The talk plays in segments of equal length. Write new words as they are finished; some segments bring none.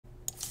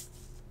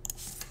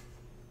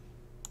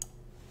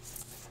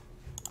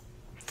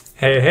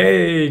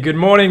Hey, good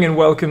morning and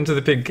welcome to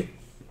the pig.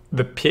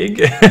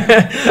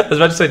 I was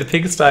about to say the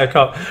Pigsty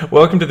Cup.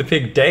 Welcome to the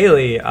Pig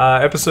Daily,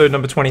 episode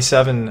number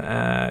 27.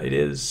 It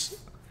is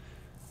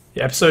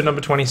episode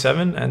number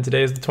 27, and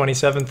today is the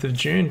 27th of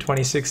June,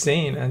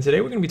 2016. And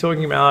today we're going to be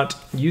talking about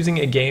using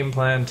a game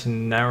plan to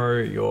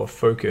narrow your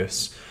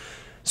focus.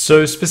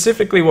 So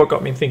specifically what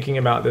got me thinking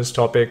about this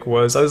topic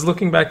was I was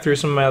looking back through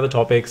some of my other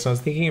topics, and I was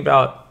thinking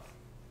about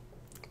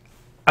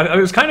I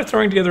was kind of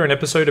throwing together an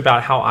episode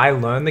about how I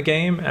learn the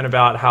game and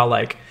about how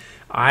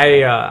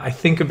I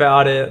think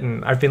about it,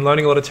 and I've been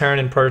learning a lot of Terran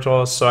and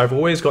Protoss, so I've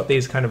always got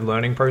these kind of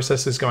learning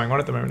processes going on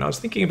at the moment. I was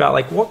thinking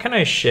about what can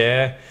I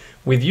share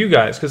with you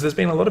guys, because there's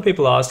been a lot of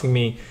people asking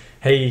me,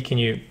 hey, can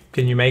you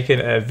make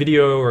a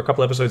video or a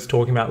couple episodes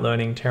talking about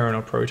learning Terran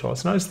or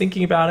Protoss? And I was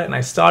thinking about it, and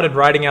I started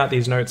writing out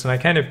these notes, and I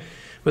kind of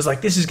was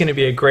like, this is going to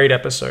be a great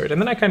episode. And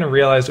then I kind of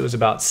realized it was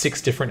about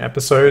 6 different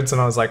episodes,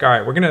 and I was like, all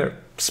right, we're going to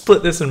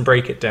split this and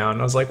break it down.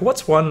 And I was like,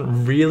 what's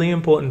one really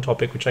important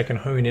topic which I can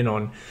hone in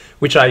on,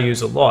 which I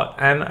use a lot?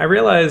 And I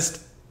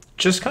realized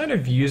just kind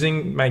of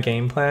using my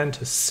game plan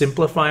to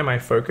simplify my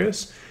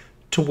focus,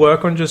 to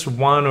work on just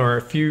one or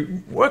a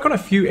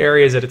few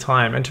areas at a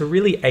time, and to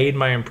really aid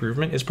my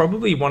improvement is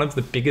probably one of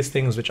the biggest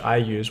things which I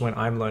use when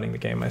I'm learning the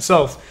game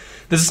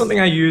myself. This is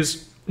something I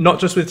use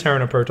not just with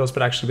Terran or Protoss,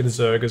 but actually with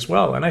Zerg as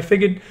well. And I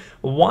figured,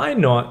 why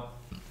not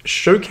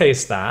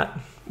showcase that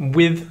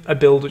with a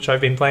build which I've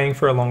been playing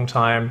for a long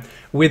time,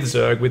 with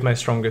Zerg, with my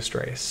strongest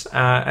race.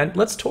 And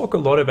let's talk a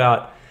lot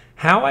about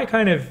how I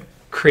kind of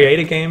create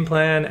a game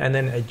plan and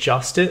then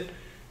adjust it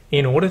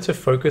in order to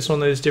focus on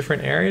those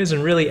different areas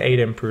and really aid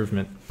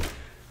improvement.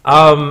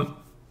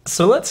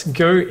 So let's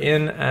go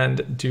in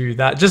and do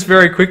that. Just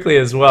very quickly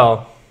as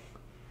well,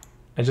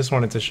 I just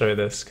wanted to show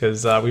this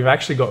because we've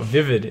actually got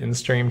Vivid in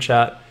stream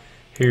chat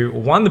who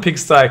won the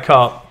Pigsty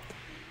Cup,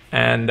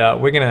 and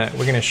we're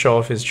gonna show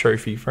off his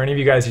trophy. For any of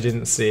you guys who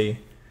didn't see,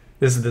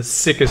 this is the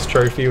sickest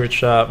trophy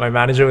which my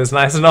manager was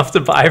nice enough to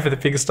buy for the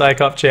Pigsty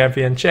Cup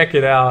champion. Check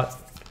it out.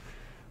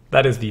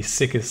 That is the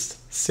sickest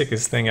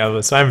thing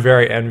ever. So I'm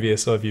very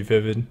envious of you,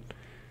 Vivid.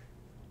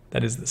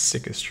 That is the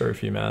sickest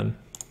trophy, man.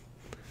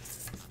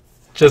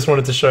 Just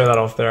wanted to show that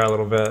off there a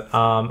little bit.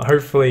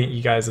 Hopefully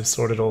you guys have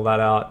sorted all that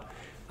out.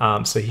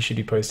 So he should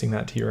be posting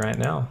that to you right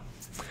now.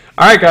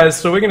 Alright guys,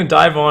 so we're going to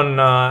dive on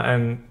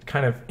and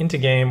kind of into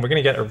game. We're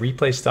going to get a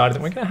replay started,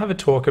 and we're going to have a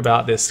talk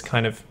about this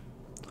kind of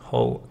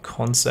whole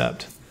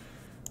concept.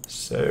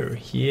 So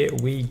here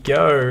we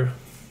go.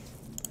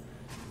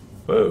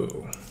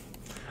 Whoa.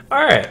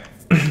 Alright,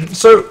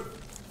 so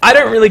I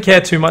don't really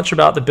care too much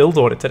about the build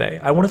order today.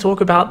 I want to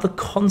talk about the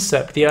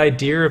concept, the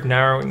idea of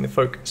narrowing the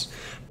focus.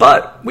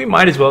 But we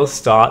might as well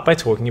start by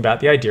talking about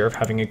the idea of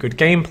having a good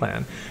game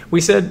plan.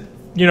 We said,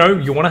 you know,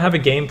 you want to have a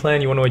game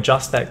plan, you want to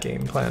adjust that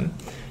game plan.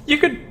 You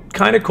could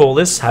kind of call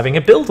this having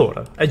a build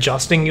order,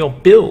 adjusting your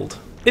build.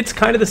 It's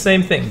kind of the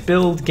same thing.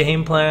 Build,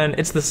 game plan,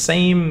 it's the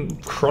same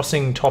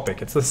crossing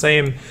topic. It's the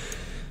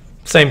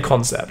same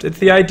concept. It's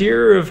the idea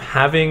of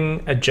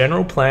having a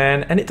general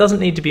plan, and it doesn't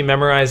need to be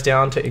memorized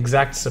down to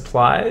exact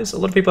supplies. A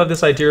lot of people have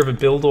this idea of a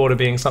build order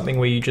being something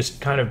where you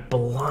just kind of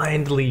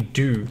blindly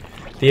do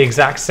the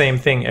exact same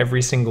thing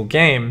every single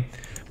game,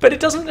 but it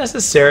doesn't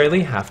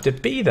necessarily have to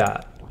be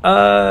that.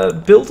 A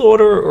build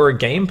order or a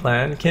game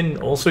plan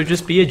can also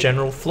just be a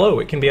general flow.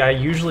 It can be, I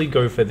usually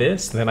go for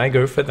this, then I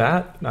go for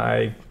that,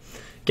 I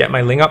get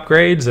my Ling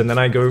upgrades, and then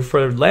I go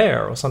for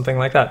Lair or something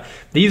like that.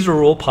 These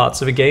are all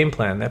parts of a game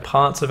plan. They're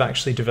parts of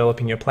actually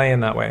developing your play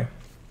in that way.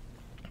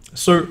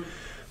 So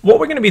what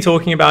we're going to be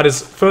talking about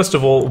is, first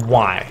of all,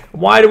 why?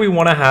 Why do we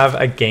want to have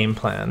a game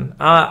plan?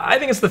 I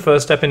think it's the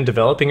first step in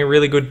developing a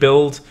really good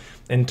build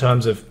in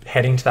terms of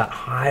heading to that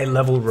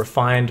high-level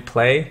refined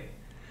play.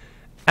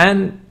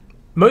 And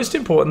most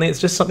importantly, it's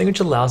just something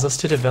which allows us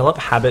to develop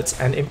habits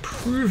and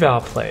improve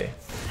our play.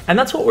 And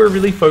that's what we're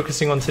really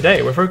focusing on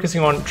today. We're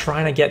focusing on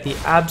trying to get the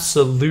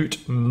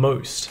absolute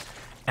most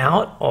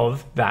out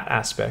of that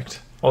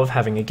aspect of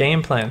having a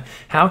game plan.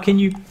 How can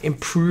you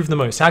improve the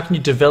most? How can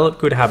you develop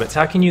good habits?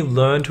 How can you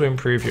learn to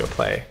improve your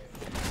play?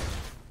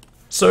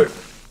 So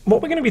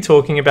what we're going to be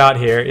talking about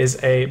here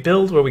is a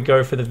build where we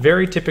go for the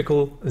very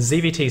typical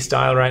ZVT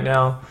style right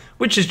now,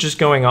 which is just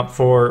going up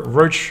for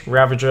Roach,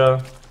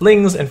 Ravager,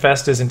 Lings, and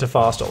Festers into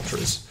Fast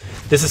Ultras.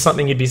 This is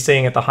something you'd be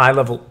seeing at the high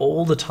level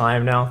all the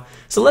time now.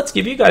 So let's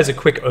give you guys a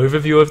quick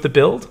overview of the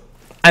build,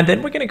 and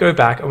then we're going to go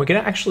back and we're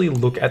going to actually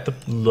look at the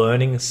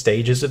learning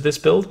stages of this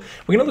build.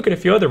 We're going to look at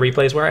a few other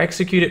replays where I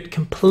execute it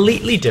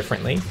completely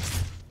differently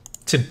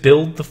to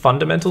build the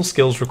fundamental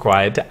skills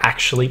required to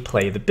actually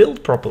play the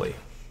build properly.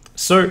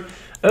 So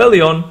early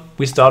on,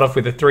 we start off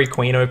with a 3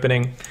 Queen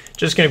opening,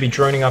 just going to be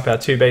droning up our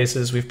 2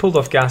 bases. We've pulled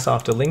off gas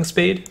after Ling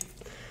speed.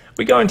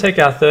 We go and take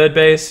our 3rd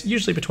base,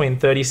 usually between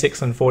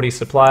 36 and 40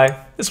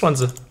 supply. This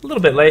one's a little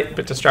bit late,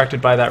 but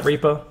distracted by that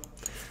Reaper.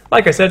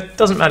 Like I said,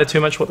 doesn't matter too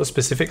much what the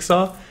specifics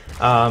are.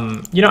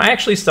 You know, I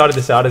actually started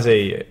this out as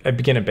a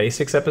beginner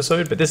basics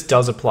episode, but this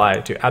does apply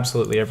to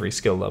absolutely every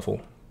skill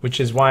level, which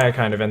is why I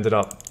kind of ended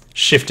up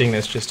shifting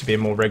this just to be a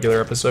more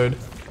regular episode.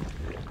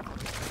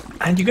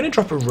 And you're going to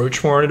drop a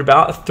roach more at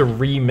about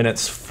 3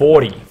 minutes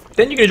 40.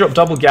 Then you're going to drop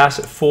double gas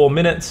at 4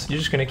 minutes. You're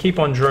just going to keep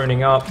on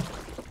droning up.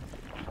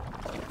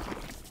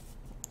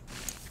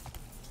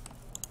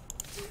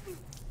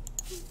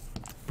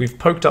 We've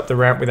poked up the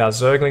ramp with our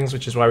Zerglings,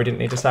 which is why we didn't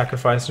need to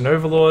sacrifice an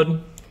Overlord.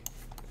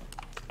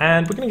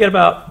 And we're going to get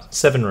about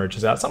 7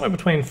 roaches out, somewhere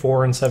between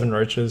 4 and 7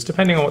 roaches,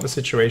 depending on what the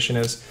situation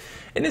is.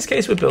 In this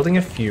case, we're building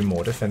a few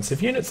more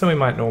defensive units than we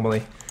might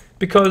normally,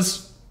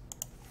 because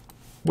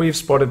we've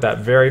spotted that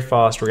very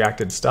fast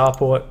reacted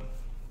starport.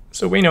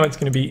 So we know it's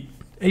going to be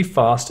a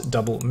fast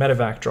double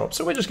medevac drop.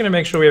 So we're just going to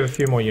make sure we have a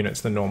few more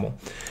units than normal.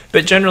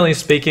 But generally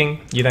speaking,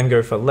 you then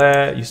go for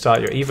lair, you start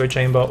your Evo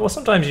chamber, or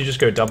sometimes you just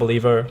go double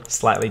Evo,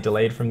 slightly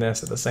delayed from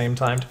this at the same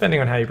time, depending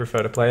on how you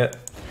prefer to play it.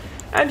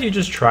 And you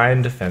just try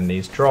and defend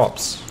these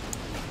drops.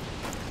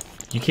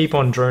 You keep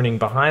on droning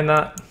behind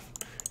that,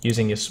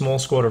 using your small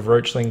squad of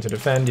roachling to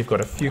defend. You've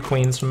got a few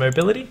queens for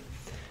mobility.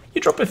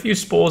 You drop a few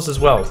spores as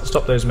well to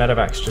stop those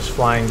medevacs just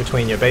flying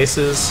between your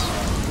bases.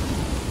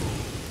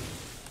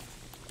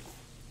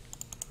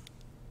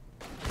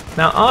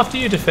 Now, after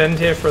you defend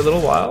here for a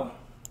little while,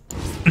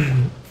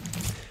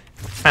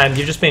 and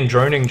you've just been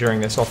droning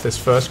during this off this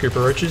first group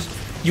of roaches,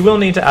 you will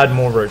need to add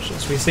more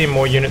roaches. We see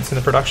more units in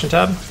the production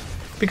tab,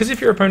 because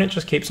if your opponent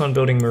just keeps on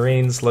building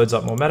marines, loads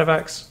up more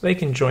medevacs, they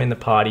can join the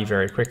party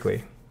very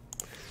quickly.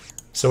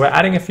 So we're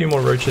adding a few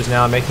more roaches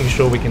now, making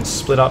sure we can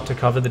split up to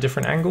cover the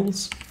different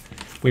angles.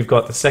 We've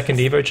got the second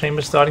Evo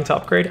chamber starting to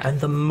upgrade, and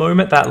the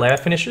moment that lair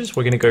finishes,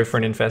 we're going to go for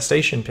an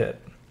infestation pit.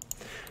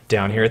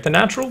 Down here at the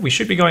natural, we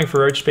should be going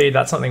for roach speed.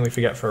 That's something we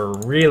forget for a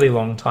really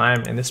long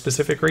time in this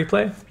specific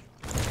replay.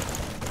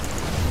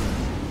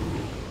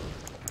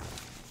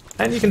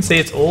 And you can see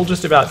it's all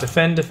just about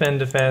defend, defend,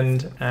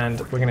 defend, and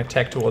we're going to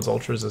tech towards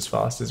ultras as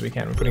fast as we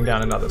can. We're putting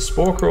down another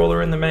spore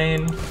crawler in the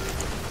main.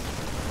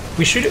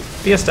 We should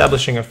be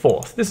establishing a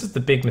fourth. This is the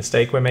big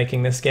mistake we're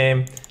making this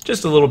game.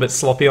 Just a little bit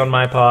sloppy on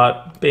my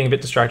part, being a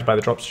bit distracted by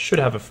the drops. Should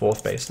have a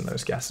fourth base and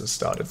those gases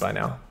started by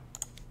now.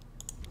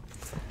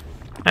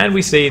 And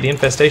we see the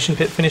infestation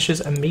pit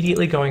finishes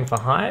immediately going for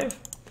hive.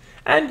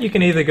 And you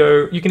can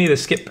either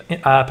skip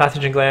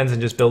pathogen glands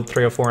and just build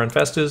 3 or 4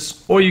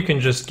 infestors, or you can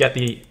just get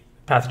the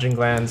pathogen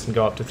glands and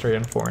go up to 3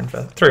 or 4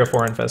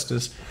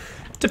 infestors,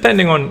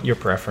 depending on your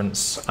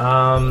preference.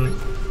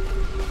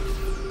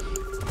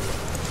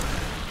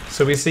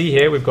 So we see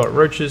here we've got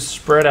roaches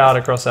spread out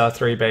across our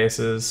 3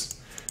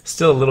 bases.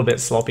 Still a little bit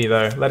sloppy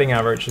though, letting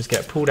our roaches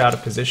get pulled out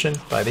of position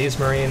by these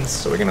marines.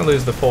 So we're going to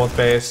lose the 4th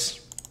base.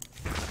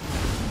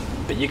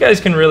 But you guys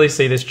can really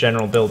see this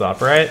general build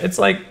up, right? It's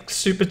like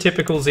super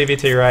typical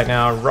ZVT right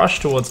now. Rush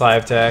towards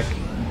hive tech.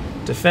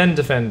 Defend,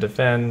 defend,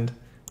 defend.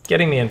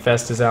 Getting the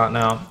infestors out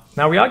now.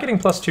 Now we are getting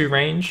 +2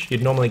 range.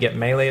 You'd normally get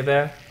melee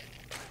there,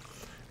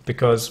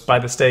 because by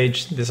the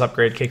stage this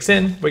upgrade kicks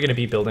in, we're going to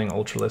be building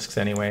Ultralisks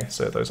anyway,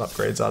 so those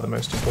upgrades are the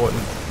most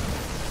important.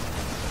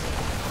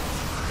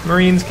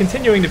 Marines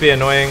continuing to be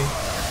annoying.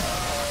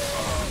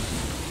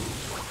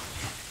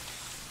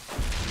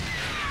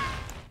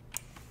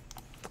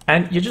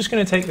 And you're just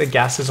going to take the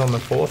gases on the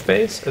 4th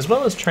base, as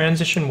well as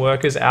transition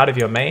workers out of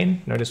your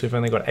main. Notice we've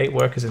only got 8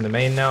 workers in the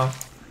main now.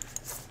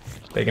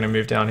 They're going to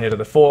move down here to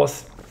the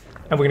 4th.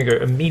 And we're going to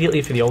go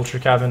immediately for the Ultra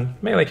Cavern,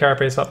 melee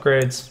carapace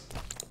upgrades,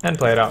 and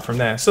play it out from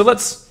there. So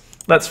let's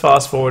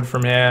fast forward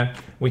from here.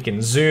 We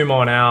can zoom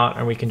on out,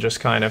 and we can just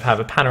kind of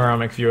have a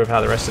panoramic view of how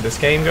the rest of this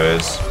game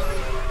goes.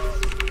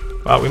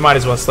 Well, we might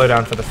as well slow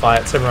down for the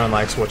fights. Everyone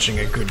likes watching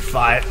a good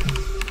fight.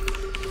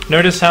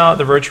 Notice how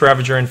the Roach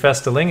Ravager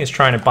Infesterling is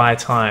trying to buy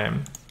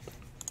time.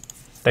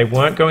 They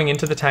weren't going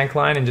into the tank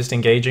line and just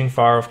engaging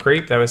far off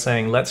creep. They were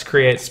saying, let's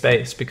create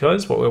space,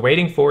 because what we're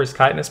waiting for is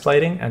chitinous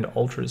plating and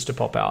ultras to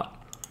pop out.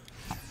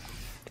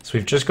 So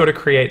we've just got to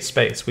create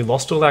space. We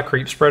lost all our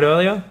creep spread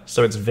earlier,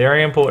 so it's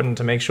very important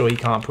to make sure he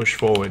can't push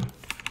forward.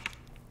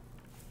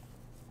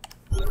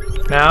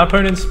 Now our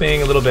opponent's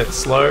being a little bit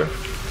slow,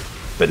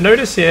 but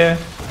notice here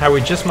how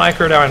we just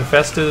microed our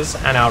infestors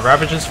and our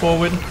ravagers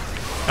forward.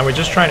 And we're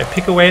just trying to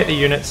pick away at the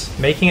units,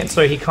 making it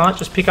so he can't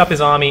just pick up his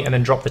army and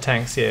then drop the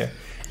tanks here.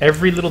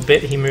 Every little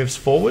bit he moves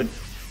forward,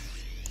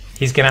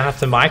 he's going to have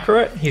to micro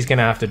it, he's going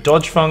to have to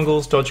dodge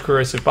fungals, dodge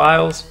corrosive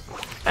biles,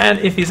 and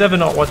if he's ever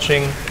not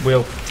watching,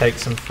 we'll take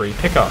some free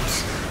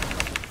pickups.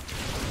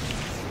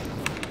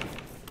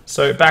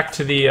 So back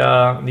to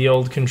the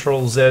old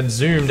Control Z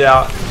zoomed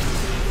out,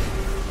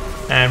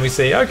 and we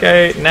see,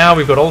 okay, now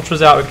we've got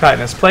ultras out with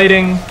chitinous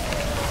plating,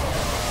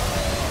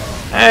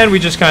 and we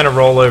just kind of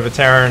roll over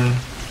Terran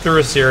through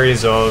a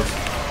series of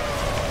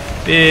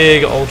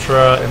big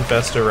Ultra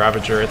Infestor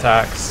Ravager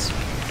attacks.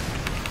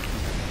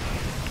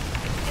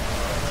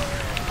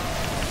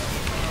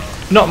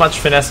 Not much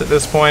finesse at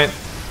this point.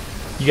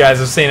 You guys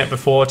have seen it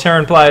before.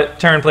 Terran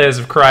players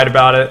have cried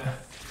about it.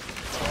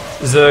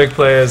 Zerg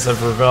players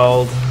have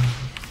rebelled.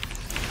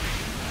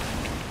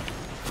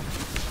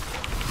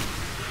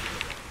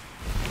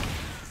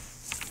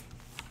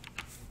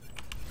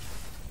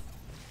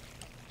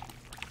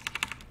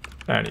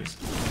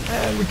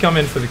 And we come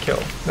in for the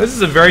kill. This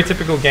is a very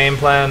typical game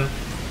plan.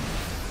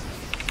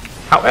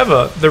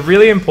 However, the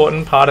really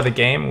important part of the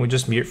game, we'll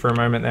just mute for a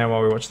moment there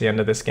while we watch the end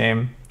of this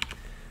game,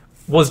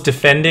 was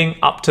defending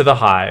up to the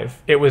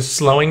hive. It was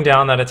slowing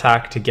down that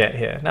attack to get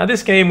here. Now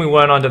this game, we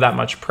weren't under that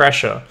much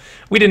pressure.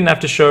 We didn't have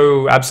to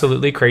show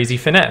absolutely crazy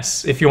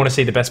finesse. If you want to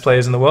see the best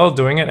players in the world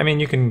doing it, I mean,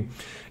 you can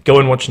go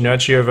and watch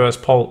Nurtio vs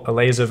Polt,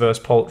 Alazer vs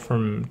Polt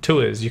from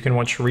Tours. You can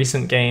watch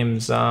recent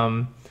games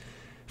from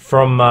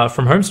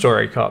Home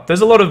Story Cup.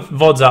 There's a lot of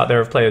VODs out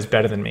there of players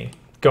better than me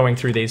going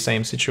through these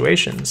same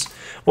situations.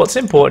 What's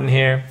important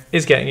here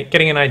is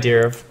getting an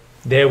idea of,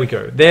 there we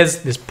go.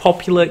 There's this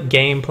popular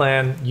game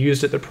plan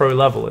used at the pro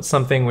level. It's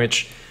something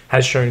which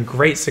has shown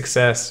great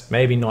success,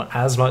 maybe not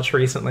as much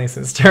recently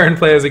since Terran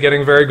players are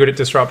getting very good at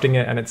disrupting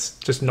it and it's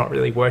just not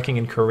really working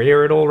in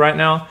career at all right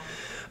now.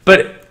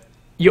 But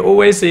you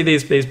always see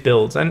these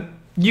builds, and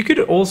you could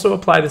also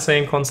apply the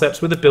same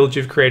concepts with a build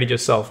you've created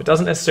yourself. It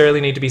doesn't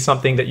necessarily need to be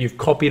something that you've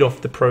copied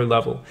off the pro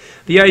level.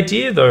 The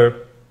idea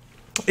though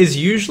is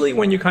usually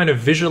when you're kind of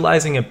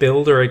visualizing a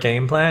build or a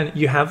game plan,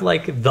 you have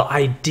like the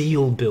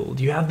ideal build,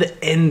 you have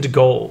the end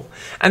goal.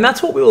 And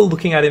that's what we were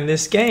looking at in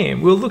this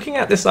game. We were looking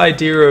at this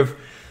idea of,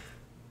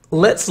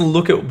 let's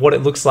look at what it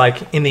looks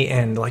like in the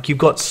end. Like you've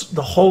got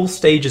the whole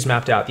stages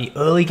mapped out, the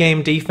early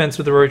game defense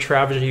with the Roach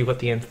Ravager, you've got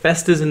the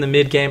Infestors in the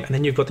mid game, and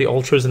then you've got the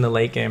Ultras in the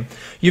late game.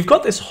 You've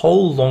got this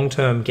whole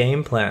long-term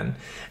game plan.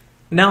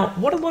 Now,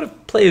 what a lot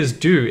of players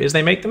do is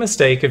they make the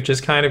mistake of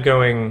just kind of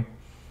going,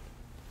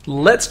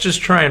 let's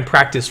just try and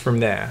practice from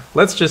there.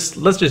 Let's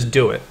just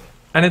do it.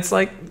 And it's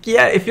like,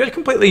 yeah, if you're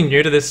completely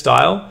new to this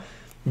style,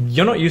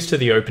 you're not used to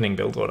the opening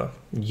build order.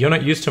 You're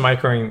not used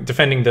to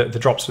defending the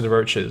drops with the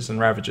Roaches and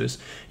Ravagers.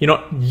 You're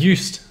not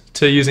used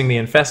to using the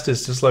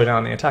Infestors to slow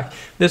down the attack.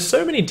 There's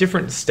so many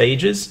different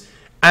stages,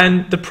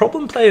 and the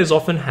problem players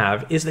often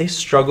have is they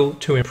struggle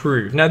to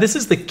improve. Now, this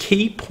is the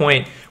key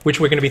point which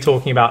we're going to be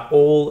talking about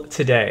all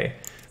today.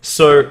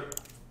 So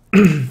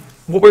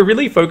what we're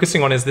really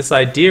focusing on is this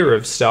idea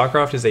of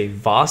StarCraft is a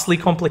vastly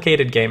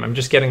complicated game. I'm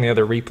just getting the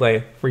other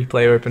replay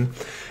open.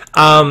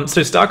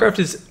 So StarCraft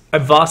is a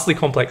vastly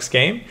complex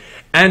game,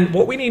 and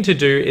what we need to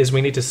do is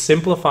we need to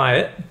simplify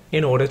it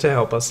in order to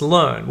help us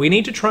learn. We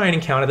need to try and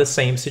encounter the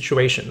same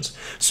situations.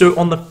 So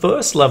on the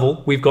first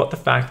level, we've got the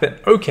fact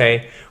that,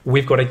 okay,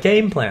 we've got a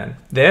game plan.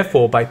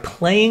 Therefore, by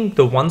playing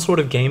the one sort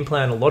of game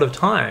plan a lot of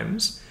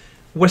times,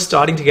 we're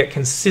starting to get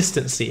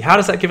consistency. How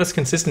does that give us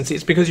consistency?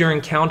 It's because you're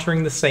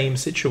encountering the same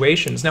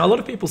situations. Now, a lot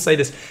of people say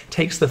this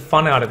takes the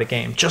fun out of the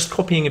game, just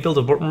copying a build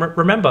order. But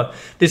remember,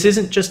 this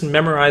isn't just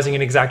memorizing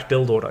an exact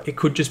build order. It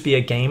could just be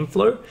a game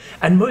flow.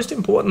 And most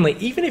importantly,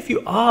 even if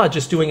you are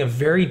just doing a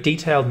very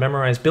detailed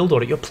memorized build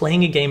order, you're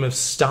playing a game of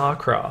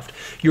StarCraft.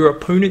 Your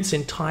opponent's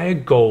entire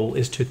goal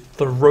is to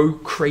throw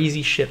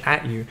crazy shit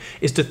at you,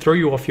 is to throw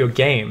you off your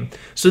game.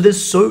 So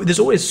there's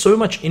always so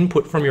much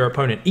input from your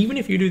opponent. Even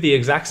if you do the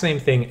exact same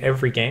thing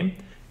every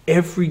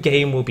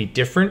game will be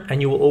different, and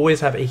you will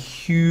always have a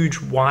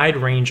huge wide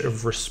range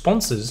of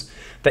responses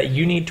that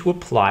you need to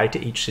apply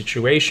to each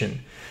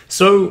situation.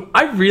 So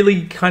I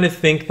really kind of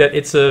think that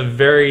it's a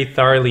very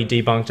thoroughly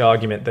debunked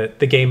argument that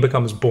the game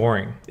becomes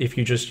boring if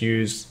you just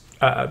use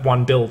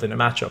one build in a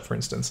matchup, for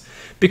instance,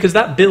 because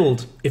that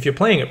build, if you're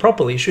playing it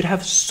properly, should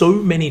have so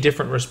many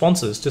different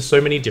responses to so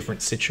many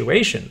different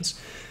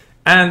situations.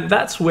 And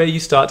that's where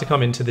you start to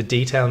come into the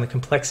detail and the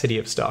complexity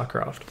of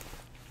StarCraft.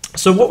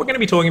 So what we're going to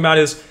be talking about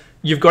is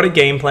you've got a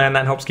game plan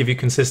that helps give you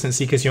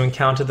consistency because you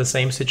encounter the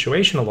same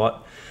situation a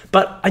lot.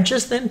 But I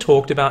just then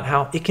talked about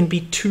how it can be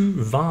too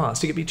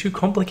vast, it can be too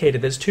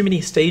complicated, there's too many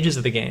stages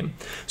of the game.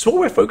 So what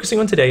we're focusing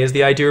on today is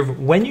the idea of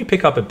when you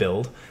pick up a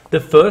build,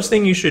 the first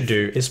thing you should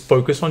do is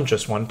focus on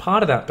just one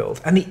part of that build.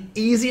 And the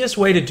easiest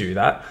way to do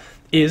that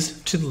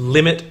is to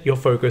limit your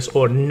focus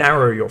or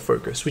narrow your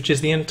focus, which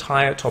is the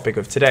entire topic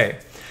of today.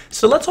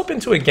 So let's hop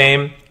into a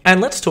game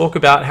and let's talk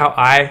about how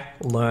I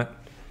learnt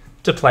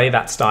to play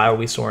that style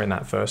we saw in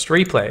that first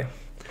replay.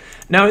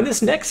 Now in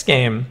this next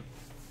game,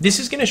 this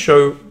is going to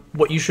show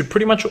what you should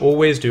pretty much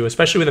always do,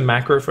 especially with a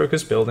macro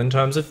focused build, in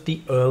terms of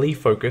the early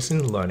focus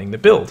in learning the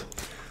build.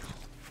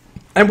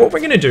 And what we're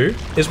going to do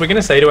is we're going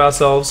to say to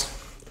ourselves,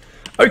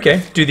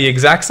 okay, do the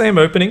exact same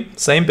opening,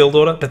 same build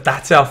order, but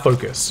that's our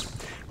focus.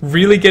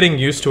 Really getting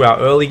used to our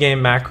early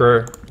game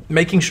macro,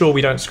 making sure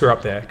we don't screw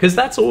up there, because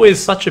that's always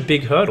such a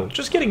big hurdle.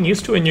 Just getting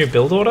used to a new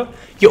build order,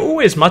 you're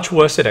always much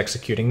worse at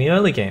executing the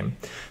early game.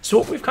 So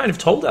what we've kind of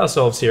told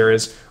ourselves here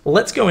is,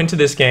 let's go into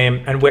this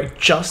game and we're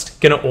just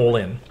going to all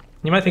in.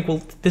 You might think,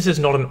 well, this is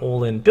not an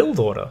all-in build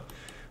order.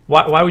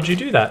 Why would you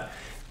do that?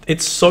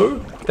 It's so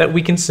that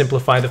we can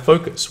simplify the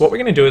focus. What we're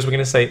going to do is we're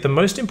going to say the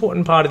most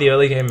important part of the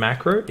early game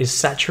macro is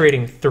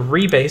saturating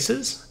 3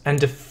 bases and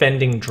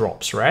defending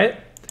drops, right?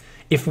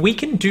 If we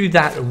can do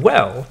that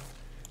well,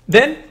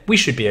 then we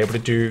should be able to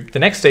do the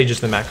next stages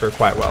of the macro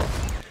quite well.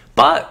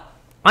 But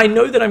I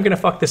know that I'm going to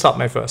fuck this up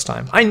my first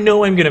time. I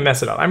know I'm going to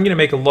mess it up. I'm going to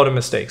make a lot of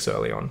mistakes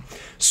early on.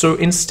 So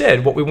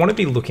instead, what we want to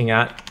be looking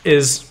at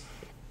is,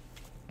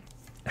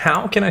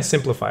 how can I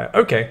simplify it?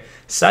 Okay,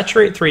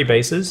 saturate 3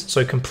 bases,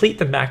 so complete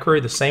the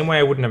macro the same way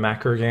I would in a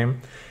macro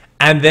game,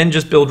 and then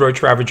just build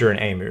Roach Ravager and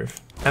A move.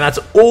 And that's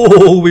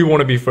all we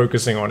want to be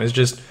focusing on, is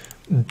just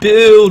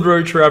build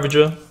Roach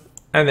Ravager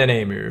and then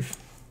a move.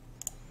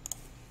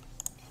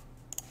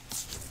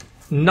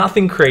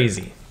 Nothing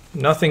crazy.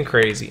 Nothing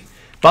crazy.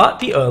 But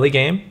the early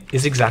game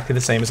is exactly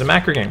the same as a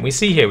macro game. We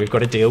see here we've got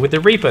to deal with the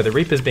Reaper. The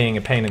Reaper's being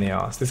a pain in the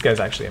ass. This guy's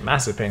actually a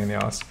massive pain in the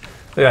ass.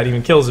 That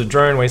even kills a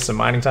drone, wastes some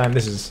mining time.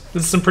 This is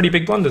some pretty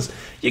big blunders.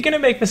 You're going to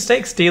make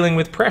mistakes dealing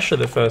with pressure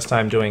the first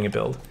time doing a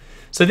build.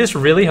 So this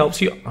really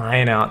helps you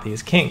iron out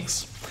these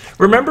kinks.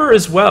 Remember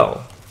as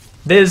well,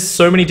 there's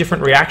so many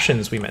different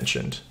reactions we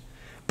mentioned.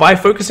 By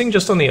focusing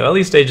just on the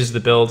early stages of the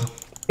build,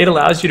 it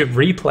allows you to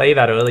replay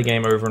that early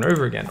game over and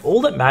over again.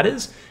 All that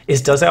matters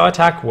is, does our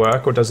attack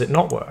work or does it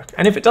not work?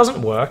 And if it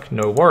doesn't work,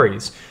 no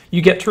worries.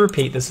 You get to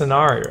repeat the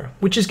scenario,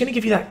 which is going to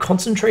give you that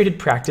concentrated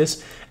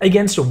practice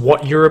against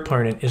what your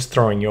opponent is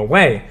throwing your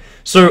way.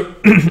 So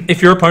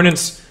if your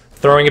opponent's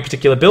throwing a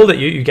particular build at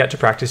you, you get to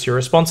practice your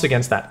response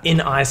against that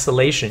in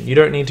isolation. You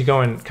don't need to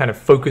go and kind of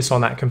focus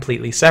on that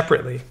completely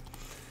separately.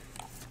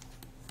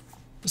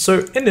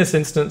 So in this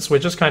instance, we're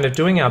just kind of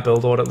doing our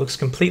build order. It looks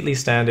completely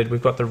standard.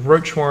 We've got the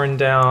Roach Warren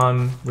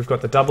down. We've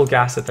got the double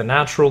gas at the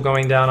natural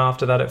going down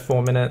after that at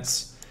 4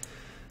 minutes.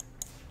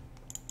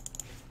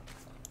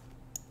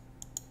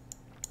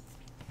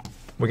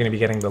 We're going to be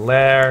getting the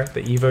lair,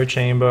 the Evo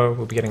chamber.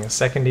 We'll be getting a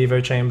second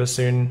Evo chamber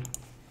soon.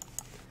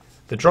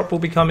 The drop will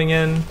be coming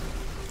in.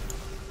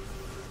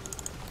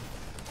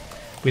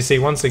 We see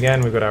once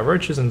again we've got our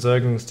roaches and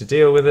zerglings to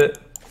deal with it.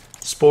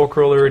 Spore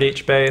crawler at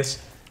each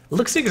base.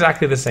 Looks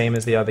exactly the same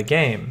as the other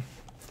game.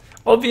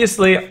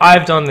 Obviously,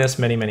 I've done this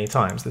many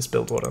times, this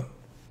build order.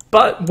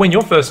 But when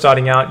you're first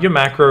starting out, your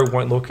macro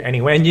won't look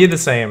anywhere near the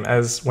same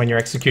as when you're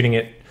executing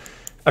it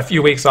a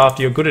few weeks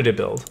after you're good at a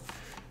build.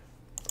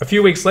 A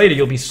few weeks later,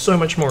 you'll be so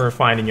much more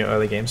refined in your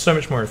early game, so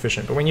much more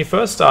efficient. But when you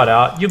first start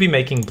out, you'll be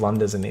making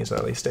blunders in these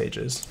early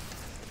stages.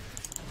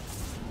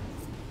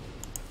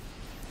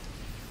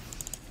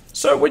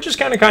 So we're just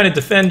gonna kind of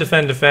defend,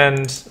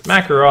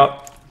 macro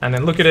up, and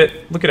then look at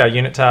it, look at our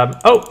unit tab.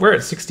 Oh, we're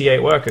at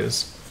 68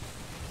 workers.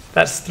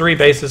 That's 3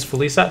 bases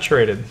fully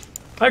saturated.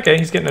 Okay,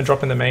 he's getting a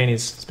drop in the main,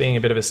 he's being a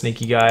bit of a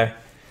sneaky guy.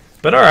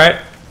 But alright,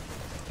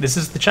 this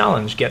is the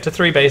challenge. Get to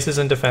 3 bases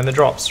and defend the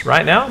drops.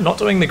 Right now, not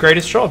doing the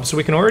greatest job, so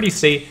we can already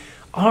see,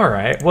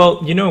 alright,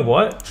 well, you know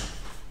what?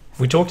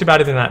 We talked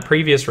about it in that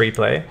previous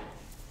replay.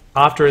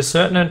 After a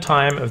certain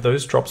time of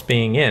those drops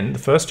being in, the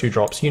first 2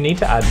 drops, you need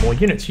to add more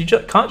units. You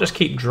can't just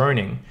keep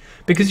droning,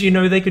 because you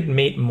know they could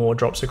meet more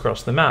drops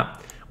across the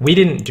map. We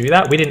didn't do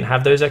that. We didn't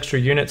have those extra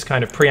units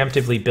kind of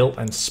preemptively built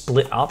and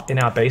split up in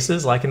our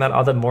bases like in that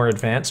other more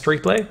advanced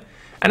replay.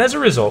 And as a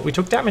result, we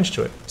took damage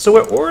to it. So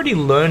we're already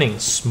learning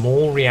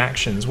small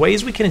reactions,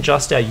 ways we can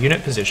adjust our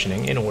unit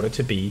positioning in order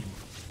to be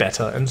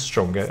better and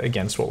stronger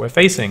against what we're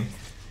facing.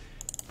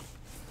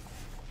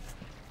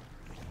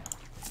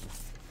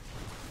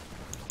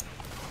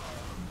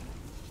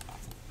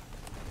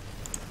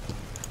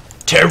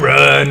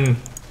 Terran!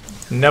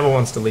 Never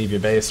wants to leave your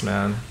base,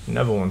 man.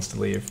 Never wants to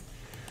leave.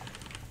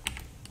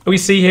 We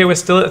see here we're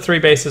still at 3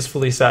 bases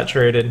fully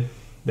saturated.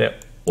 They're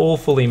all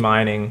fully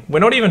mining. We're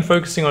not even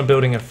focusing on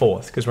building a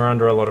 4th because we're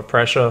under a lot of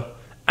pressure.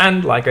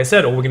 And like I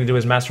said, all we're going to do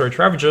is mass Roach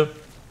Ravager.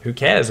 Who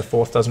cares? A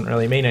 4th doesn't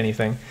really mean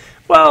anything.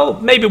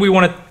 Well, maybe we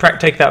want to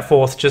take that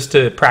 4th just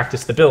to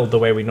practice the build the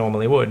way we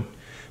normally would.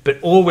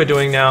 But all we're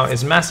doing now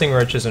is massing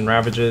Roaches and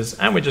Ravagers,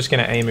 and we're just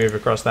going to A-move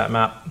across that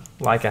map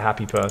like a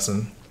happy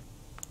person.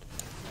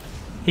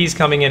 He's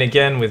coming in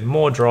again with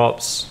more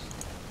drops.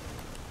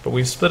 But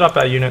we've split up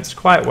our units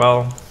quite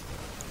well.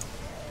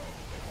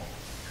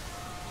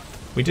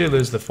 We do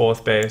lose the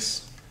 4th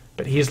base,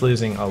 but he's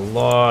losing a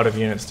lot of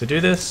units to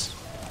do this.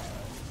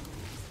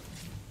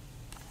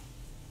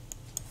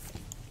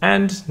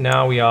 And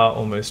now we are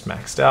almost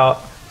maxed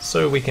out,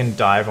 so we can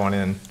dive on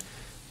in.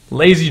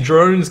 Lazy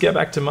drones, get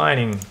back to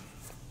mining.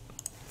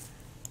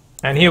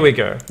 And here we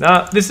go.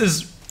 Now, this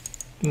is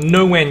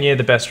nowhere near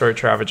the best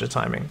Roach Ravager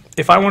timing.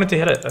 If I wanted to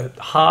hit a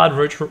hard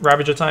Roach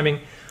Ravager timing,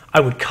 I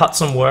would cut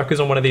some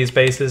workers on one of these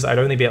bases. I'd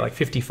only be at like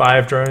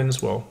 55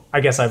 drones. Well, I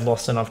guess I've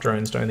lost enough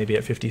drones to only be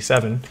at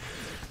 57.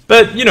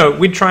 But, you know,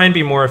 we'd try and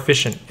be more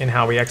efficient in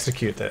how we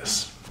execute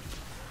this.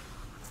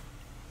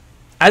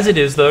 As it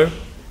is, though,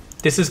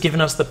 this has given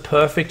us the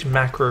perfect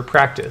macro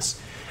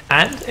practice.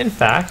 And, in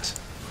fact,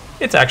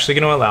 it's actually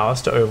going to allow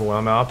us to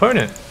overwhelm our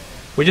opponent.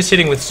 We're just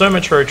hitting with so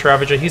much Roach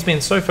Ravager. He's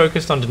been so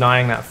focused on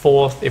denying that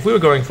 4th. If we were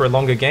going for a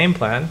longer game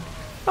plan,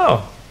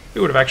 oh, we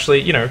would have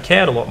actually, you know,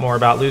 cared a lot more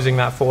about losing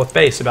that 4th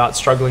base, about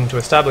struggling to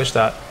establish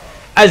that.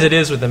 As it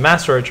is with the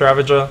mass Roach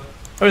Ravager,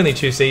 only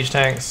 2 siege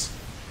tanks.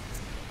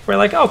 We're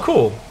like, oh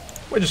cool,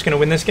 we're just going to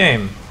win this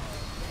game.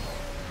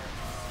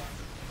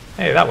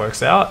 Hey, that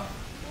works out.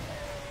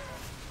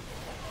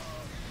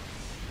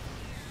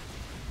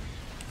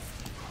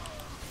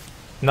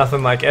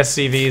 Nothing like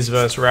SCVs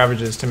versus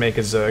Ravagers to make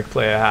a Zerg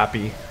player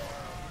happy.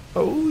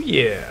 Oh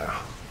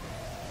yeah.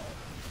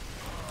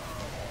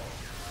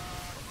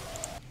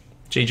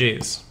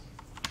 GG's.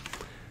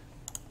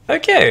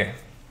 Okay,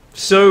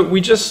 so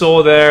we just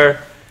saw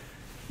there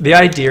the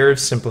idea of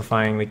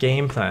simplifying the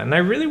game plan. And I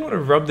really want to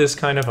rub this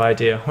kind of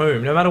idea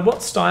home. No matter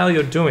what style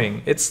you're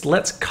doing, it's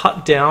let's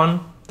cut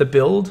down the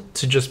build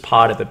to just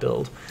part of the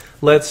build.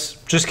 Let's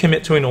just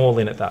commit to an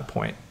all-in at that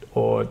point.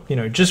 Or, you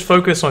know, just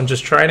focus on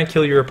just trying to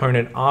kill your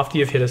opponent after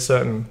you've hit a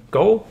certain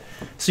goal.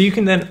 So you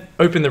can then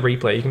open the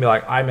replay. You can be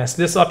like, I messed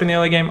this up in the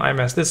early game, I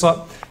messed this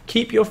up.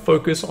 Keep your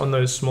focus on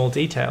those small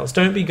details.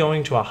 Don't be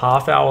going to a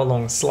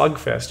half-hour-long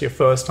slugfest your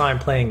first time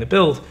playing the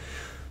build,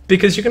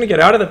 because you're going to get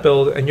out of the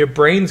build and your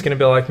brain's going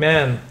to be like,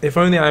 man, if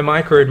only I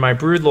microed my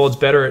Broodlords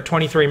better at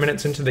 23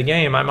 minutes into the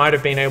game, I might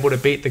have been able to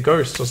beat the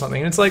Ghosts or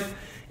something. And it's like,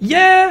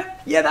 yeah,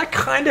 that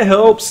kind of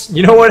helps.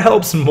 You know what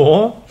helps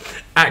more?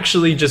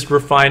 Actually just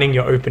refining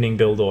your opening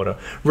build order,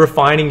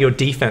 refining your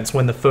defense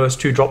when the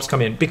first 2 drops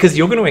come in, because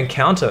you're going to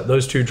encounter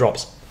those 2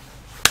 drops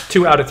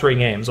 2 out of 3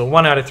 games or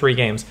 1 out of 3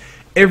 games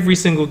every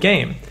single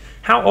game.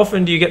 How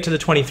often do you get to the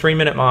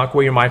 23-minute mark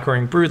where you're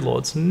microing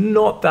Broodlords?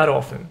 Not that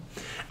often.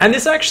 And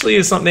this actually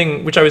is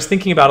something which I was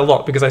thinking about a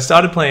lot, because I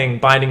started playing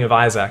Binding of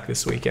Isaac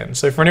this weekend.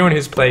 So for anyone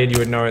who's played, you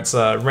would know it's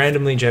a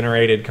randomly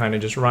generated kind of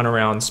just run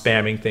around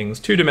spamming things,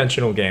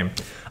 2-dimensional game.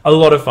 A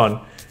lot of fun.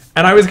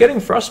 And I was getting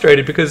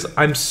frustrated because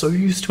I'm so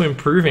used to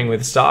improving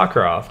with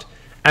StarCraft.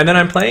 And then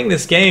I'm playing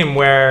this game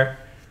where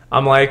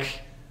I'm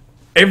like,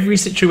 every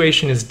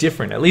situation is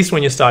different, at least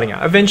when you're starting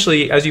out.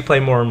 Eventually, as you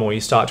play more and more,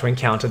 you start to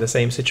encounter the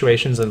same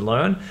situations and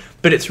learn.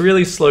 But it's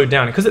really slowed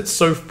down because it's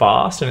so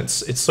fast and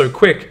it's so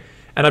quick.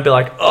 And I'd be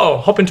like, oh,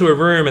 hop into a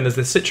room and there's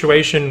this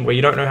situation where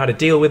you don't know how to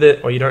deal with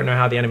it, or you don't know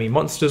how the enemy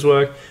monsters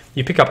work.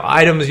 You pick up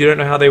items, you don't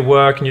know how they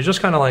work, and you're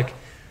just kind of like,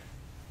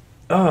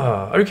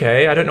 oh,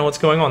 okay, I don't know what's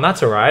going on.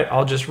 That's all right.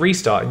 I'll just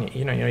restart. And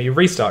you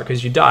restart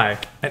because you die,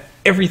 and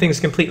everything's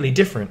completely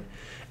different.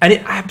 And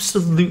it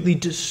absolutely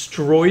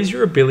destroys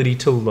your ability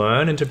to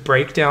learn and to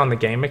break down the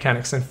game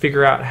mechanics and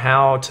figure out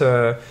how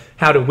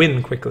to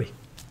win quickly.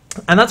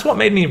 And that's what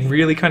made me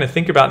really kind of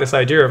think about this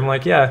idea of, I'm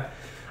like, yeah,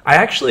 I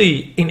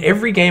actually, in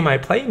every game I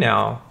play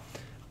now,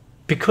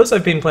 because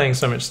I've been playing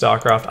so much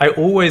StarCraft, I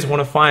always want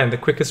to find the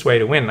quickest way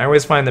to win. I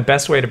always find the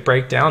best way to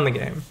break down the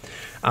game.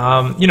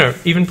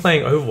 Even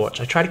playing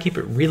Overwatch, I try to keep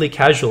it really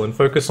casual and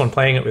focus on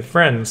playing it with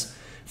friends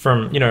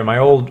from, my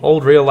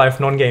old real life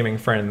non-gaming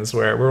friends,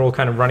 where we're all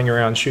kind of running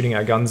around shooting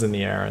our guns in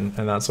the air and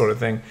that sort of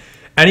thing.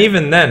 And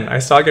even then, I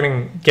start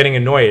getting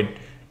annoyed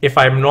if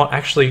I'm not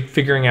actually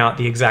figuring out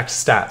the exact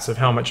stats of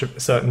how much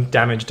certain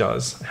damage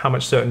does, how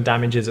much certain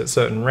damage is at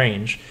certain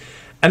range.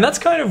 And that's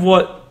kind of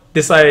what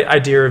this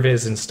idea of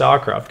is in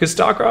StarCraft. Because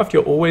StarCraft,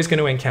 you're always going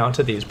to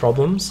encounter these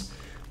problems.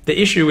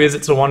 The issue is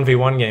it's a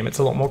 1v1 game. It's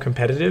a lot more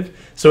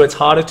competitive. So it's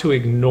harder to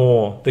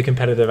ignore the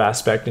competitive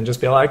aspect and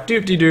just be like,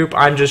 doop-de-doop,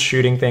 I'm just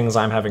shooting things,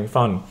 I'm having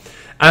fun.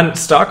 And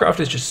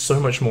StarCraft is just so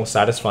much more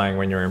satisfying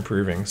when you're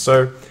improving.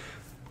 So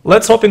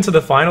let's hop into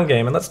the final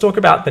game and let's talk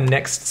about the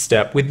next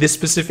step with this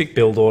specific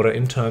build order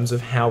in terms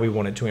of how we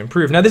want it to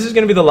improve. Now, this is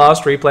going to be the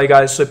last replay,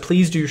 guys, so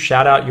please do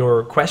shout out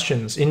your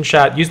questions in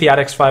chat. Use the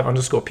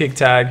 @x5_pig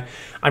tag.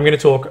 I'm going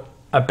to talk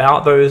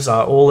about those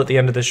all at the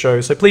end of the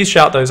show, so please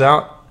shout those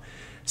out.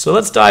 So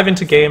let's dive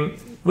into game.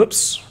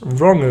 Whoops,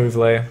 wrong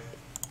overlay.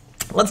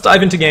 Let's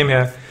dive into game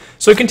here.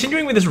 So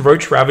continuing with this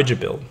Roach Ravager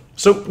build.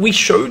 So we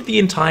showed the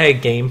entire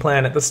game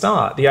plan at the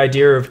start, the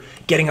idea of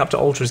getting up to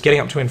Ultras, getting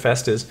up to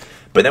Infestors,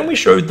 but then we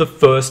showed the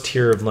first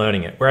tier of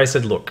learning it, where I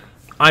said, look,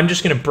 I'm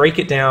just going to break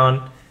it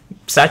down,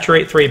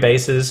 saturate 3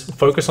 bases,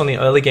 focus on the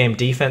early game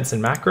defense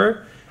and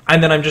macro,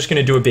 and then I'm just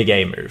going to do a big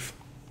A move.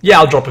 Yeah,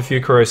 I'll drop a few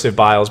corrosive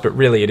biles, but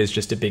really it is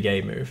just a big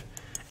A move.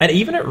 And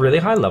even at really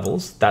high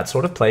levels, that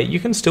sort of play, you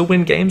can still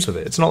win games with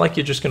it. It's not like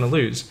you're just going to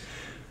lose.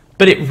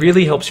 But it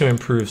really helps you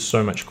improve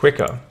so much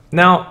quicker.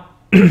 Now,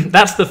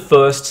 that's the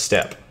first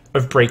step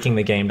of breaking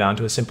the game down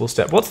to a simple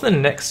step. What's the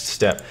next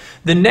step?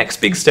 The next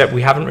big step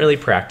we haven't really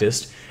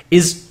practiced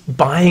is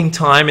buying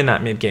time in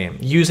that mid game,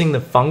 using the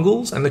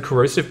fungals and the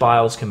corrosive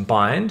biles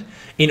combined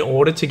in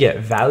order to get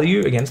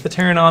value against the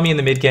Terran army in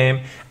the mid game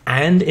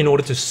and in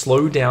order to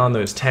slow down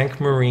those tank,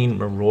 marine,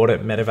 marauder,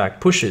 medevac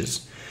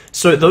pushes.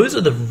 So those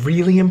are the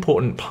really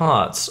important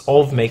parts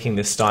of making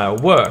this style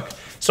work.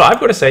 So I've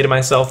got to say to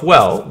myself,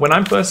 well, when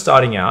I'm first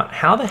starting out,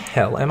 how the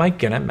hell am I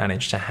going to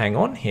manage to hang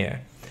on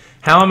here?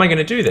 How am I going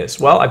to do this?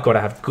 Well, I've got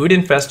to have good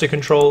infestor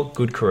control,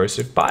 good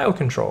corrosive bile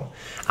control.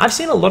 I've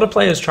seen a lot of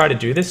players try to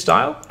do this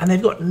style, and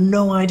they've got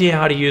no idea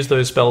how to use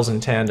those spells in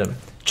tandem,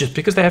 just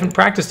because they haven't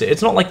practiced it.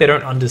 It's not like they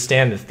don't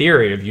understand the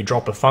theory of you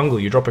drop a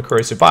fungal, you drop a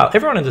corrosive bile.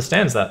 Everyone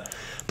understands that,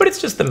 but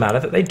it's just the matter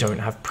that they don't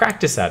have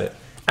practice at it.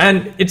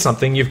 And it's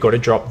something you've got to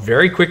drop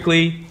very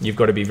quickly, you've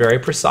got to be very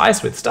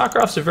precise with.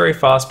 StarCraft's a very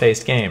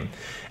fast-paced game.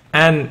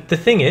 And the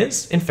thing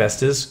is,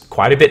 Infestors,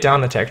 quite a bit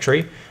down the tech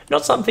tree,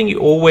 not something you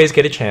always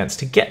get a chance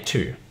to get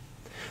to.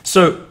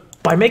 So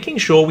by making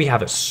sure we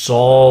have a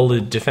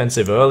solid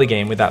defensive early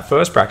game with that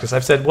first practice,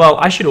 I've said, well,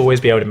 I should always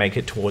be able to make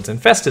it towards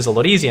Infestors a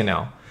lot easier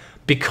now.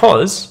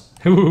 Because,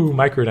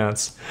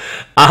 microdance,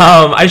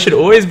 I should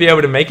always be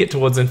able to make it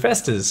towards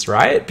Infestors,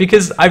 right?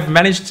 Because I've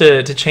managed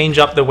to change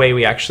up the way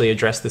we actually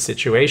address the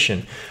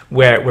situation,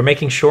 where we're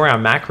making sure our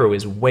macro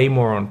is way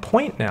more on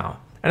point now.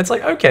 And it's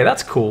like, okay,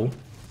 that's cool.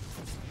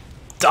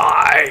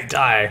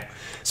 Die.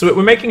 So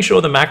we're making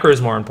sure the macro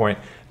is more on point.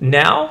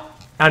 Now,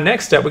 our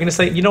next step, we're going to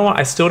say, you know what,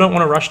 I still don't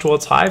want to rush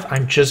towards Hive.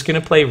 I'm just going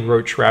to play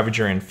Roach,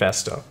 Ravager,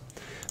 Infester.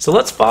 So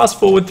let's fast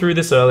forward through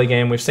this early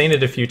game. We've seen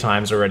it a few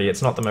times already.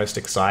 It's not the most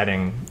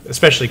exciting,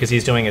 especially because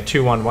he's doing a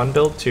 2-1-1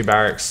 build, 2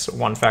 barracks,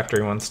 1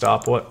 factory, 1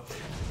 starport.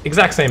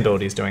 Exact same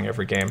build he's doing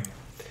every game.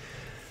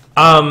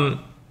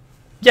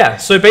 Yeah,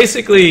 so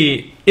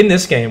basically, in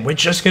this game, we're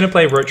just going to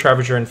play Roach,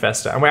 Ravager,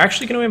 Infester, and we're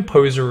actually going to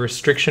impose a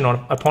restriction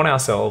upon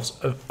ourselves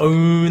of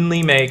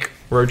only make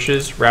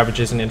Roaches,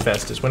 Ravagers, and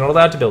Infestors. We're not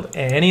allowed to build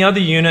any other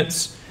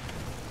units,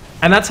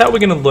 and that's how we're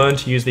going to learn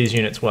to use these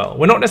units well.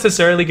 We're not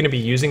necessarily going to be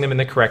using them in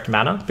the correct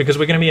manner, because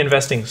we're going to be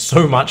investing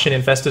so much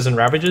in Infestors and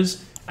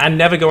Ravagers, and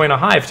never going to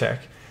Hive Tech.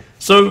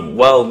 So,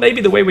 well,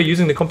 maybe the way we're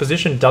using the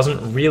composition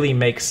doesn't really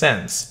make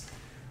sense.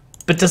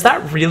 But does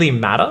that really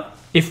matter?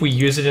 If we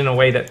use it in a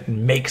way that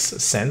makes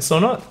sense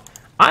or not?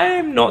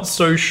 I'm not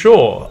so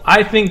sure.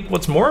 I think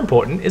what's more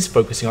important is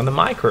focusing on the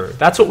micro.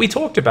 That's what we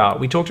talked about.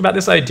 We talked about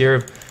this idea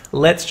of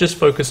let's just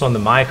focus on the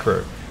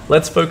micro.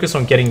 Let's focus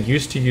on getting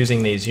used to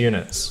using these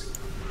units.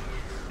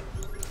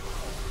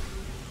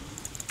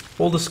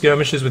 All the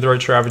skirmishes with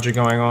Roach Ravager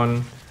going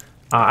on.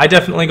 I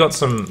definitely got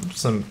some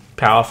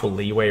powerful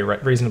leeway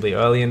reasonably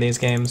early in these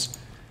games.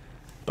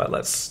 But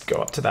let's go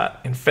up to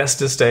that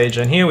Infestor stage,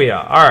 and here we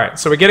are. Alright,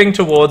 so we're getting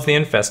towards the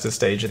Infestor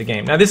stage of the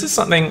game. Now this is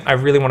something I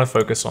really want to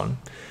focus on.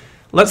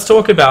 Let's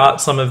talk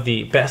about some of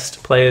the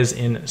best players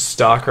in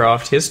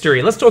StarCraft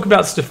history. Let's talk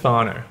about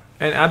Stefano,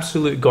 an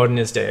absolute god in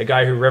his day, a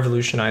guy who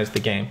revolutionized the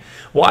game.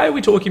 Why are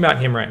we talking about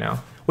him right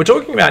now? We're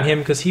talking about him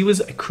because he was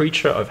a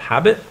creature of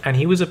habit, and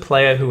he was a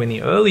player who in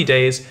the early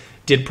days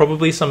did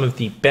probably some of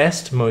the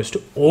best, most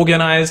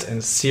organized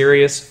and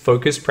serious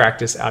focused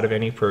practice out of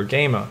any pro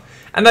gamer.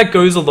 And that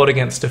goes a lot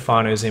against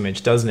Stefano's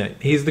image, doesn't it?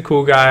 He's the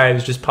cool guy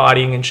who's just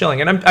partying and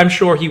chilling. And I'm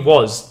sure he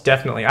was,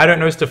 definitely. I don't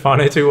know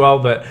Stefano too well,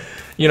 but,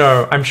 you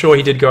know, I'm sure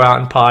he did go out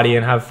and party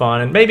and have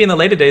fun. And maybe in the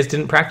later days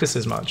didn't practice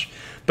as much.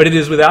 But it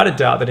is without a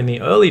doubt that in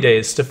the early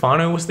days,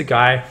 Stefano was the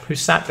guy who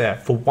sat there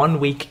for 1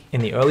 week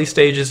in the early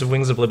stages of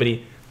Wings of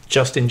Liberty,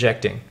 just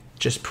injecting.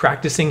 Just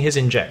practicing his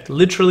inject.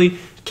 Literally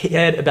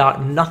cared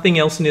about nothing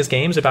else in his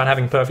games about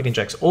having perfect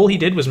injects. All he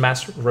did was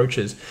mass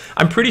roaches.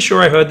 I'm pretty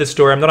sure I heard this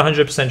story. I'm not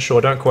 100% sure.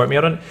 Don't quote me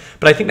on it.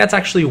 But I think that's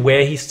actually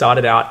where he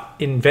started out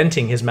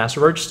inventing his mass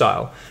roach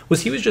style.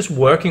 Was he was just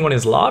working on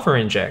his lava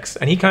injects.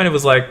 And he kind of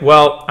was like,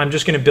 well, I'm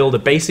just going to build a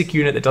basic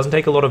unit that doesn't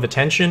take a lot of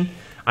attention.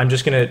 I'm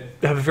just going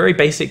to have a very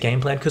basic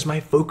game plan because my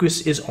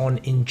focus is on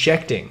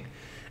injecting.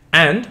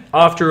 And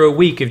after a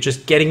week of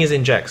just getting his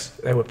injects,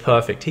 they were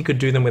perfect. He could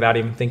do them without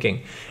even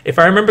thinking. If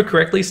I remember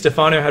correctly,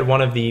 Stefano had one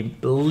of the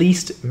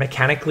least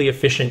mechanically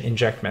efficient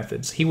inject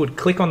methods. He would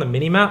click on the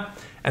minimap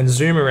and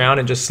zoom around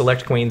and just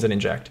select queens and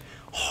inject.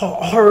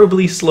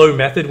 Horribly slow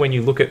method when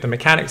you look at the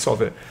mechanics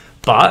of it.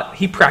 But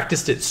he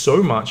practiced it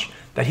so much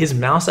that his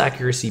mouse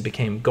accuracy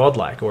became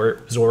godlike, or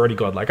it was already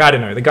godlike. I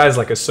don't know. The guy's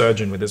like a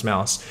surgeon with his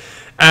mouse.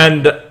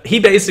 And he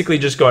basically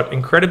just got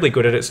incredibly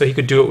good at it so he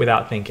could do it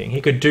without thinking.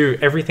 He could do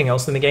everything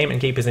else in the game and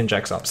keep his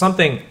injects up.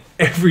 Something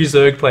every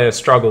Zerg player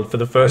struggled for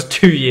the first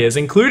 2 years,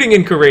 including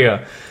in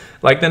Korea.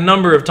 Like the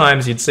number of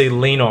times you'd see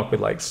Lenok with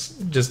like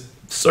just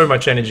so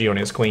much energy on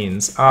his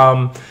queens.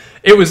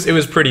 It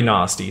was pretty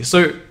nasty.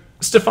 So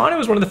Stefano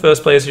was one of the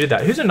first players who did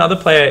that. Who's another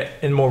player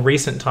in more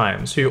recent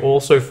times who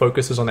also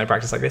focuses on their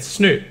practice like this?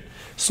 Snoot.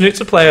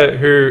 Snoot's a player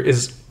who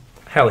is...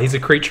 Hell, he's a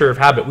creature of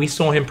habit. We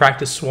saw him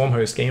practice Swarm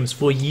Host games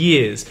for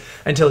years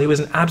until he was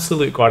an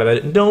absolute god of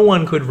it. No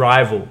one could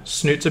rival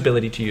Snoot's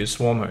ability to use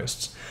Swarm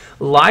Hosts.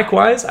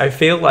 Likewise, I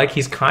feel like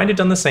he's kind of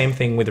done the same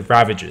thing with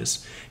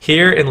Ravagers.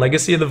 Here in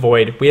Legacy of the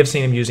Void, we have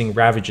seen him using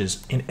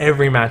Ravagers in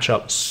every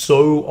matchup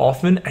so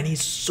often, and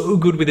he's so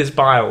good with his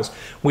biles.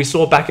 We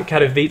saw back at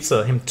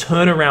Katowice him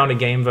turn around a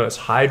game versus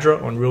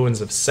Hydra on Ruins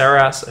of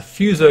Seras. A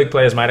few Zerg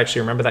players might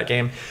actually remember that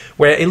game,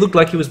 where it looked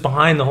like he was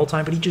behind the whole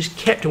time, but he just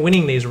kept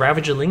winning these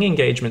Ravager Ling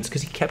engagements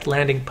because he kept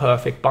landing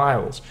perfect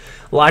biles.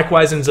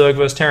 Likewise in Zerg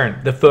vs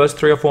Terran, the first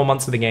 3 or 4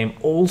 months of the game,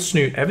 all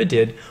Snoot ever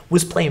did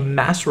was play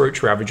Mass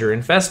Roach Ravager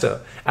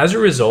Infester. As a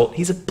result,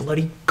 he's a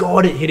bloody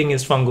god at hitting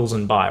his fungals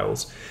and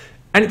biles.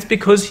 And it's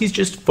because he's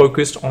just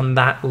focused on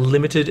that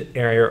limited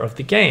area of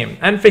the game.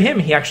 And for him,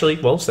 he actually,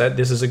 well, said,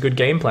 this is a good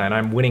game plan.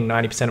 I'm winning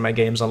 90% of my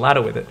games on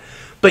ladder with it.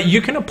 But you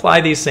can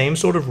apply these same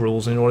sort of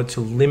rules in order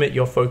to limit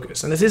your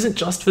focus. And this isn't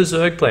just for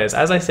Zerg players.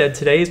 As I said,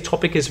 today's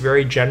topic is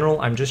very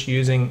general. I'm just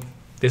using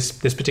this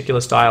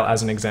particular style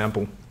as an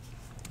example.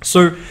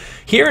 So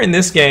here in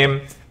this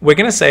game, we're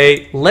going to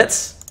say,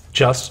 let's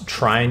just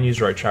try and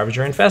use Roach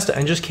Ravager Infester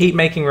and just keep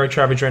making Roach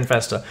Ravager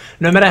Infester.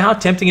 No matter how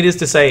tempting it is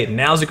to say,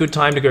 now's a good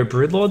time to go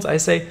Broodlords, I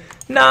say,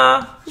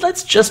 nah,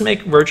 let's just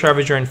make Roach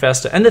Ravager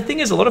Infester. And the thing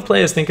is, a lot of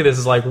players think of this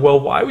as like, well,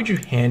 why would you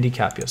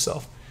handicap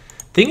yourself?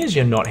 Thing is,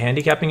 you're not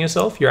handicapping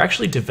yourself. You're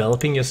actually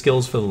developing your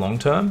skills for the long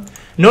term.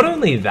 Not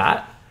only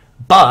that,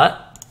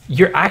 but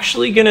you're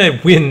actually going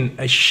to win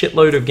a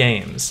shitload of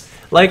games.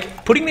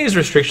 Like, putting these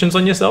restrictions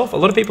on yourself, a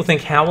lot of people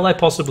think, how will I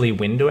possibly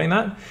win doing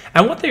that?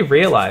 And what they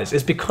realize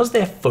is because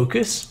their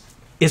focus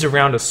is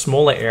around a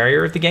smaller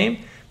area of the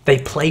game, they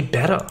play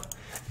better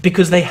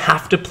because they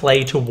have to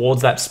play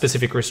towards that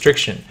specific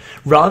restriction.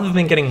 Rather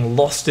than getting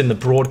lost in the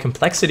broad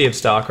complexity of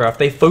StarCraft,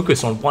 they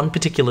focus on one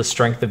particular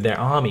strength of their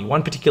army,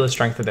 one particular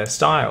strength of their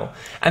style.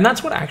 And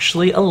that's what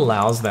actually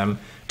allows them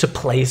to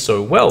play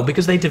so well,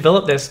 because they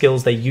develop their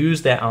skills, they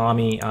use their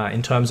army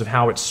in terms of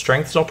how its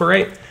strengths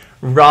operate,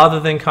 rather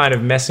than kind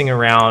of messing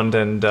around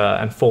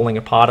and falling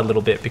apart a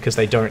little bit because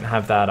they don't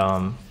have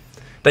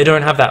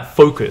that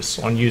focus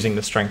on using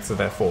the strengths of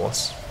their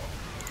force.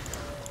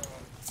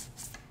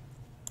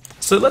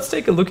 So let's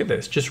take a look at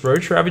this. Just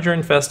Roach, Ravager,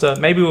 Infestor.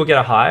 Maybe we'll get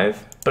a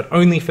Hive, but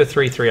only for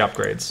 3/3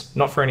 upgrades,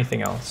 not for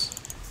anything else.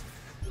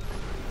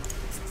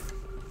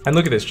 And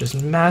look at this, just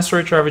mass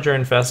Roach, Ravager,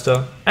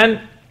 Infestor. And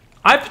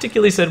I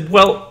particularly said,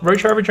 well,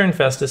 Roach, Ravager,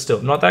 Infestor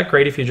still not that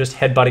great if you're just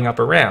headbutting up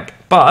a ramp,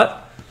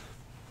 but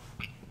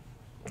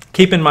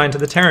keep in mind to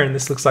the Terran,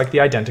 this looks like the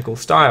identical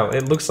style.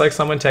 It looks like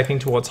someone teching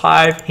towards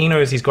Hive. He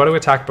knows he's got to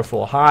attack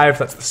before Hive.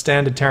 That's the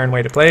standard Terran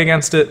way to play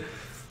against it.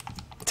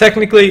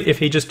 Technically, if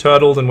he just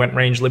turtled and went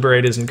range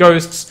Liberators and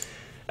Ghosts,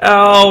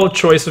 our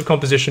choice of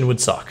composition would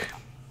suck.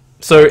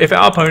 So if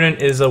our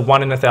opponent is a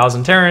 1 in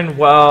 1,000 Terran,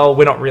 well,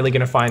 we're not really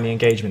going to find the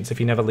engagements if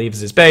he never leaves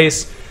his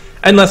base,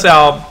 unless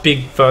our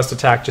big first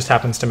attack just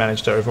happens to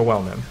manage to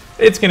overwhelm him.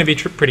 It's going to be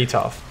pretty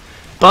tough.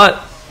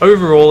 But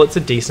overall, it's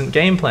a decent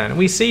game plan.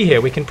 We see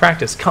here, we can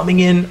practice coming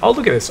in. Oh,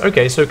 look at this.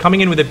 Okay, so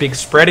coming in with a big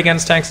spread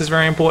against tanks is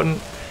very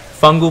important.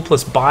 Fungal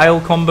plus Bile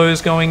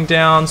combos going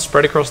down,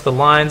 spread across the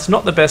lines.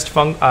 Not the best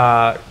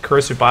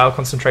corrosive Bile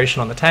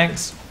concentration on the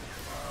tanks.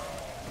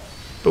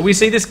 But we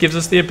see this gives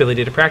us the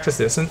ability to practice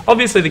this. And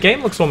obviously the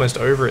game looks almost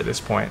over at this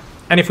point.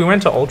 And if we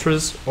went to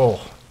Ultras,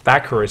 oh,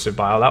 that corrosive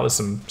Bile, that was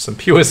some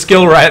pure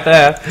skill right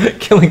there.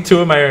 Killing 2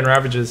 of my own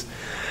Ravagers.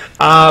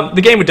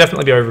 The game would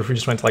definitely be over if we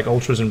just went to like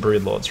Ultras and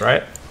Broodlords,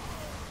 right?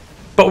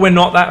 But we're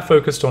not that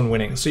focused on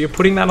winning. So you're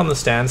putting that on the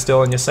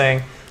standstill and you're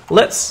saying,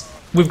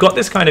 we've got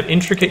this kind of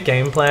intricate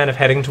game plan of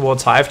heading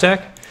towards Hive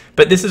Tech,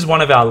 but this is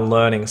one of our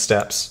learning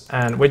steps.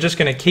 And we're just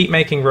going to keep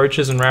making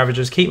Roaches and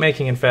Ravagers, keep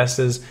making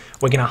Infestors.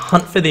 We're going to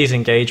hunt for these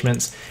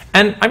engagements.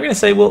 And I'm going to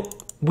say, well,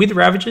 with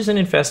Ravagers and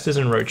Infestors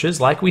and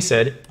Roaches, like we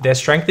said, their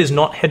strength is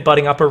not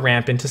headbutting up a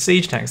ramp into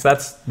siege tanks.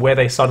 That's where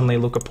they suddenly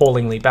look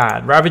appallingly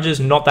bad.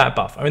 Ravagers, not that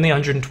buff, only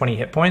 120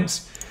 hit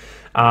points.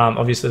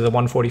 Obviously the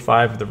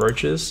 145 of the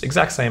Roaches,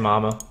 exact same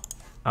armor.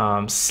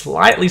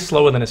 Slightly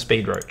slower than a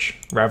speed Roach.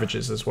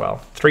 Ravagers as well.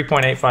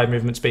 3.85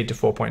 movement speed to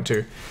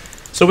 4.2.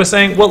 So we're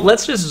saying, well,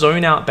 let's just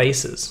zone out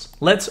bases.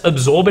 Let's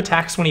absorb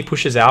attacks when he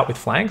pushes out with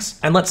flanks,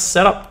 and let's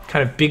set up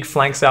kind of big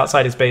flanks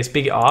outside his base,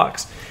 big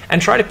arcs,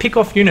 and try to pick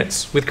off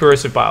units with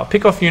Corrosive Bile,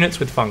 pick off units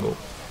with Fungal.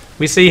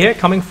 We see here,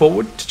 coming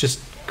forward to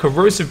just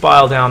Corrosive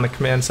Bile down the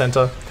command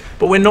center,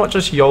 but we're not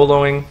just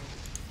YOLOing.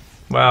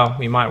 Well,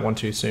 we might want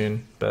to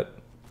soon, but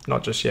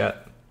not just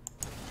yet.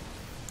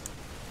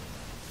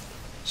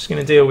 Just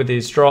going to deal with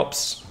these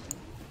drops.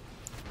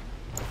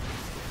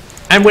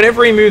 And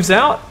whenever he moves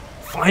out,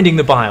 finding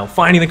the Bile,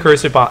 finding the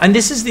Corrosive Bile. And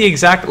this is the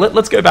exact...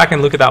 Let's go back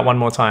and look at that one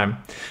more time.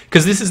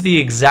 Because this is the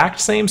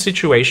exact same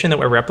situation that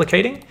we're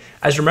replicating.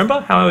 As remember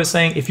how I was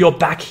saying, if you're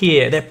back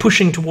here, they're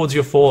pushing towards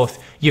your 4th,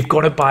 you've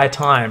got to buy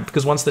time.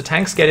 Because once the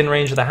tanks get in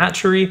range of the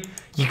hatchery,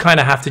 you kind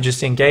of have to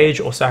just engage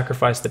or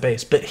sacrifice the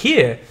base. But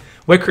here,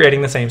 we're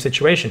creating the same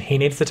situation. He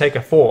needs to take a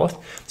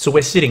 4th, so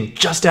we're sitting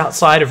just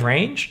outside of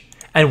range.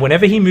 And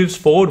whenever he moves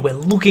forward, we're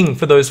looking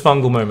for those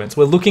fungal moments.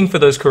 We're looking for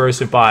those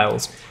corrosive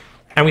biles.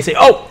 And we say,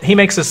 oh, he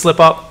makes a slip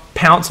up,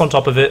 pounce on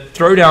top of it,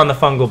 throw down the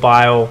fungal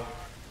bile.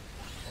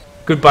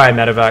 Goodbye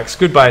medevacs,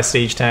 goodbye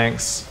siege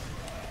tanks.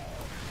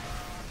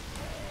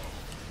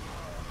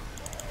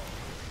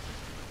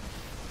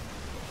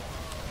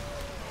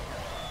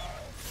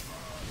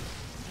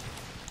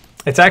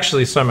 It's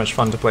actually so much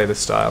fun to play this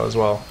style as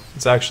well.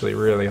 It's actually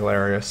really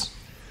hilarious.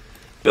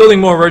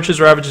 Building more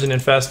Roaches, Ravagers, and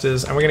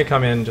Infestors, and we're going to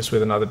come in just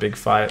with another big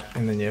fight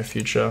in the near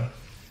future.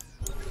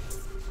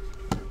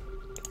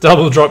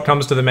 Double drop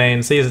comes to the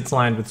main, sees it's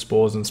lined with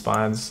spores and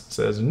spines,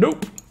 says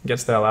nope,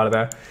 gets the hell out of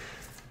there.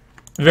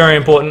 Very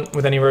important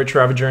with any Roach,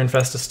 Ravager,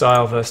 Infestor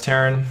style versus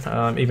Terran.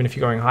 Even if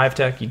you're going Hive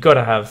Tech, you've got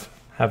to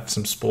have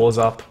some spores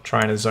up,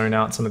 trying to zone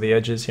out some of the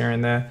edges here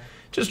and there.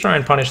 Just try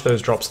and punish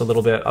those drops a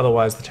little bit,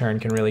 otherwise the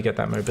Terran can really get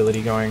that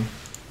mobility going.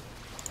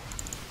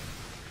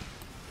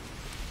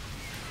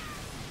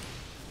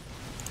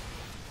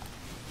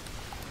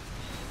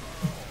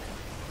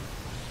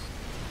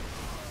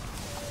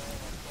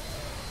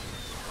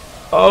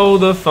 Oh,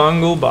 the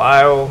fungal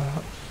bile.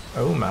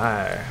 Oh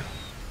my.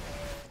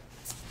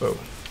 Oh.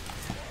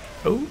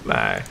 Oh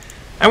my.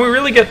 And we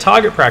really get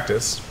target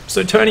practice.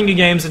 So turning your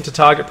games into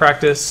target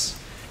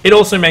practice, it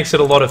also makes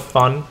it a lot of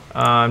fun.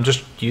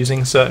 Just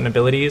using certain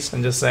abilities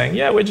and just saying,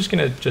 yeah, we're just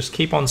gonna just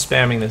keep on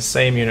spamming this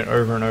same unit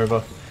over and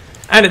over.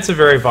 And it's a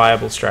very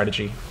viable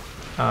strategy.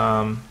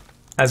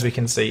 As we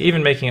can see,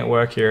 even making it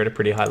work here at a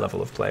pretty high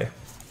level of play.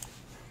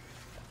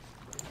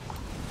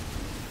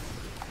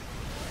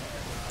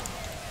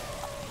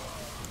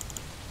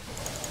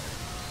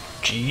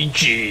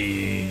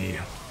 GG.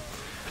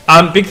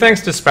 Big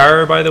thanks to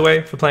Sparrow, by the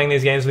way, for playing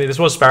these games with me. This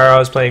was Sparrow I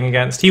was playing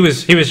against. He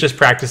was just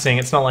practicing.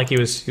 It's not like he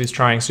was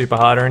trying super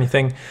hard or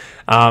anything.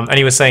 And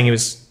he was saying he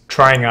was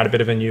trying out a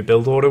bit of a new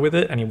build order with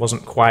it, and he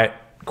wasn't quite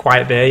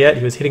there yet.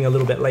 He was hitting a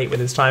little bit late with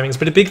his timings.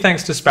 But a big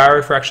thanks to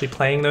Sparrow for actually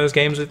playing those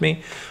games with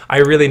me. I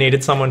really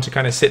needed someone to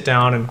kind of sit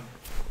down and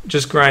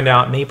just grind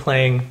out me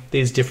playing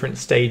these different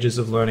stages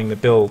of learning the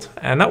build.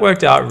 And that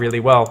worked out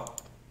really well.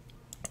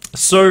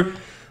 So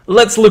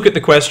let's look at the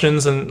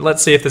questions and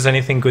let's see if there's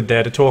anything good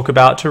there to talk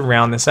about to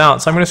round this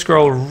out. So I'm going to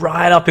scroll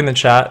right up in the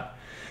chat,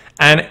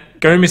 and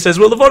Gomi says,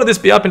 will the VOD of this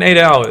be up in 8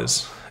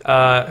 hours?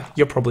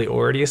 You're probably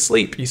already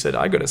asleep. You said,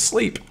 I go to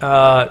sleep.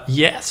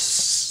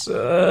 Yes,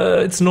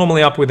 it's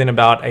normally up within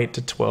about 8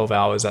 to 12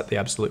 hours at the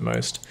absolute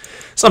most.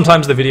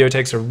 Sometimes the video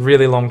takes a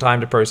really long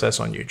time to process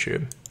on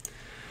YouTube.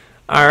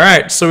 All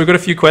right, so we've got a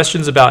few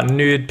questions about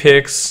nude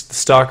pics. The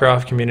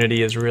StarCraft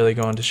community has really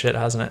gone to shit,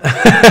 hasn't it?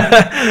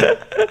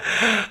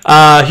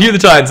 Hugh the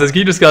Titan says, can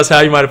you discuss how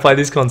you might apply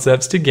these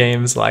concepts to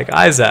games like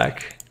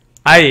Isaac,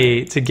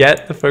 i.e. to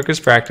get the focus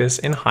practice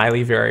in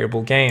highly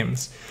variable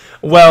games?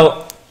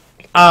 Well,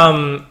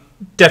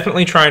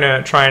 definitely trying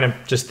to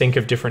just think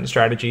of different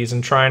strategies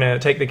and trying to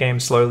take the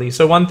game slowly.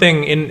 So one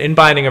thing in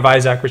Binding of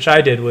Isaac, which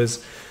I did,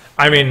 was,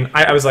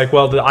 I was like,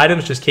 well, the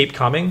items just keep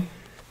coming,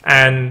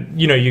 and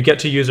you get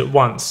to use it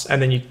once, and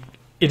then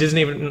it isn't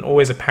even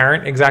always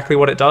apparent exactly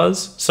what it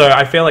does. So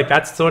I feel like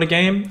that's the sort of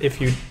game,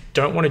 if you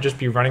don't want to just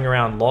be running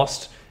around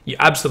lost, you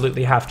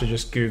absolutely have to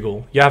just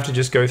Google. You have to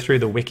just go through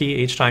the wiki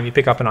each time you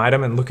pick up an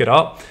item and look it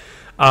up.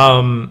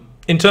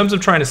 In terms of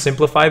trying to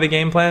simplify the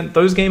game plan,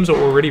 those games are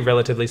already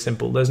relatively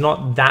simple. There's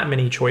not that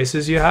many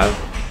choices you have,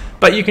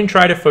 but you can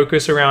try to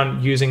focus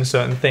around using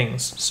certain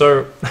things.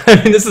 So,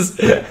 this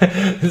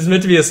is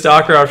meant to be a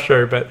StarCraft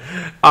show, but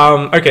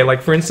okay,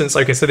 like for instance,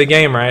 okay, so the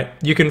game, right?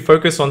 You can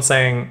focus on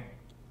saying,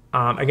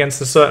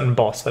 against a certain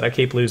boss that I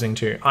keep losing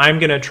to, I'm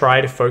gonna try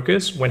to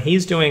focus when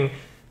he's doing,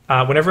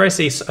 whenever I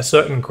see a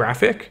certain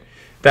graphic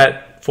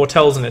that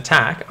foretells an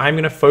attack, I'm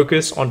gonna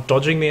focus on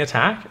dodging the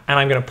attack, and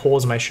I'm gonna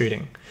pause my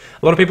shooting.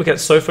 A lot of people get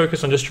so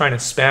focused on just trying to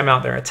spam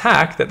out their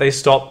attack that they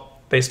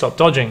stop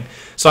dodging.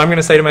 So I'm going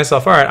to say to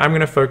myself, all right, I'm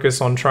going to focus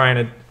on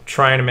trying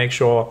to make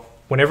sure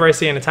whenever I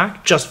see an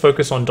attack, just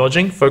focus on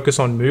dodging, focus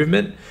on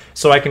movement,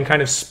 so I can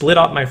kind of split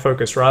up my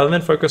focus. Rather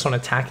than focus on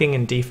attacking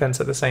and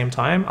defense at the same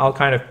time, I'll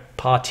kind of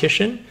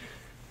partition.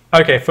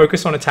 Okay,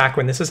 focus on attack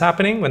when this is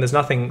happening, when there's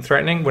nothing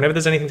threatening. Whenever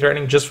there's anything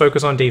threatening, just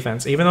focus on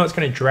defense. Even though it's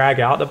going to drag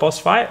out the boss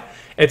fight,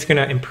 it's going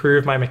to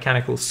improve my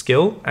mechanical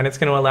skill, and it's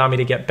going to allow me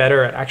to get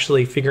better at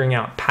actually figuring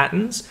out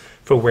patterns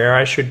for where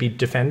I should be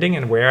defending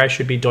and where I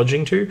should be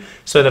dodging to,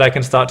 so that I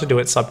can start to do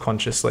it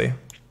subconsciously.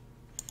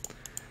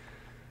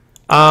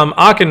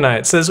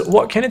 Arcanite says,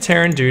 what can a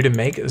Terran do to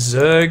make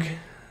Zerg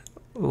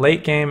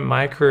late game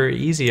micro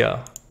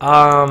easier?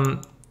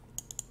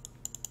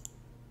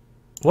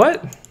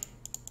 What?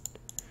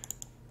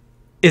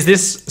 Is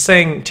this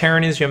saying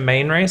Terran is your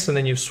main race and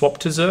then you've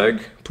swapped to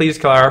Zerg? Please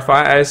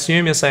clarify. I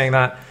assume you're saying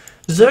that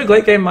Zerg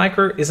late game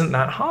micro isn't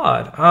that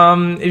hard.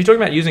 If you're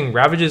talking about using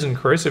Ravagers and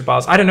Corrosive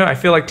Bars, I don't know, I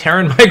feel like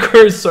Terran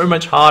micro is so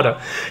much harder.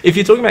 If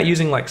you're talking about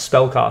using like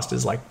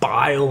spellcasters like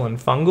Bile and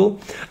Fungal,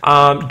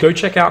 go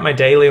check out my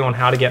daily on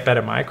how to get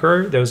better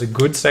micro. There was a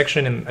good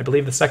section in, I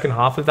believe, the second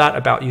half of that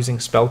about using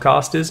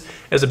spellcasters.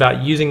 It was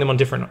about using them on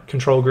different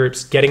control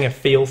groups, getting a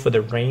feel for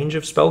the range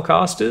of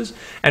spellcasters,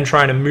 and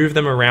trying to move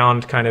them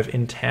around kind of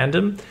in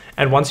tandem.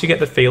 And once you get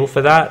the feel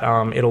for that,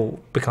 it'll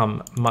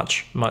become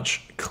much,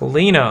 much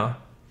cleaner.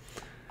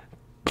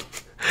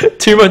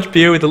 Too much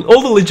beer with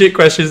all the legit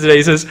questions today.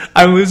 He says,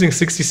 I'm losing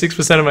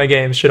 66% of my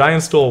games. Should I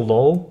install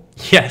LOL?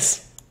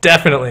 Yes,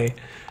 definitely.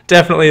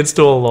 Definitely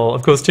install LOL.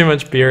 Of course, Too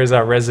Much Beer is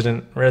our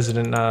resident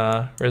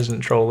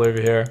troll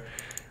over here.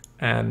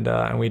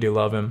 And we do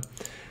love him.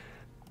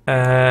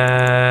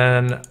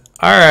 And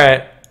all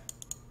right.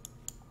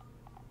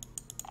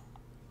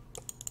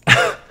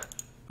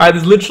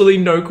 There's literally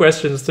no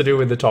questions to do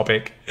with the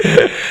topic.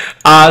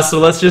 So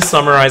let's just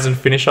summarize and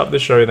finish up the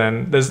show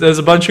then. There's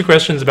a bunch of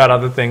questions about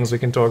other things we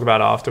can talk about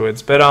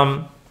afterwards. But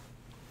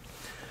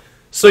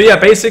so yeah,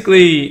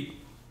 basically,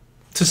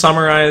 to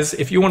summarize,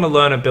 if you want to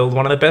learn a build,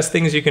 one of the best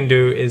things you can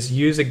do is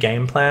use a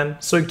game plan.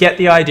 So get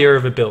the idea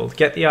of a build.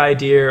 Get the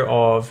idea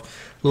of,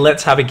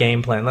 let's have a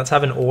game plan. Let's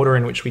have an order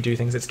in which we do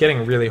things. It's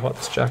getting really hot.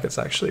 This jacket's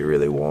actually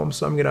really warm,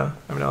 so I'm gonna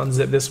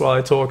unzip this while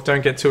I talk.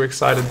 Don't get too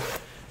excited,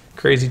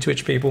 crazy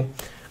Twitch people.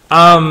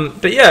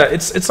 But yeah,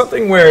 it's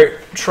something where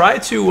try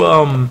to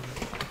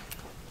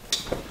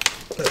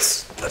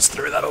let's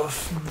throw that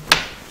off.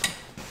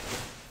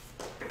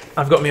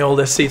 I've got my old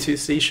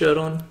SC2C shirt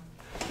on,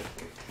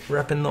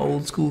 repping the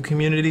old school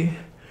community.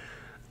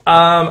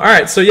 All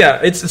right, so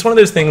yeah, it's one of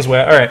those things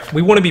where, all right,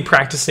 we want to be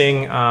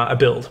practicing a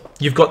build.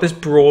 You've got this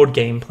broad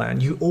game plan.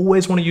 You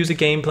always want to use a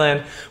game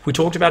plan. We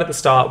talked about at the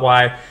start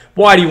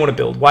why do you want to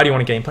build? Why do you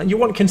want a game plan? You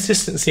want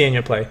consistency in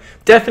your play.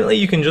 Definitely,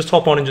 you can just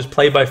hop on and just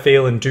play by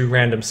feel and do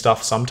random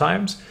stuff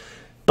sometimes.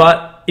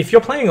 But if you're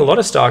playing a lot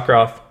of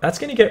StarCraft, that's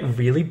going to get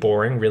really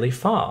boring really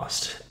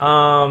fast.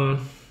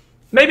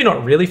 Maybe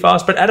not really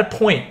fast, but at a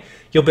point,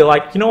 you'll be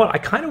like, you know what, I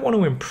kind of want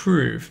to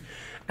improve.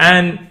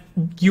 And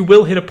you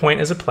will hit a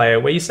point as a player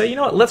where you say, you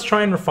know what, let's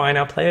try and refine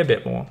our play a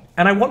bit more.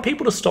 And I want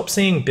people to stop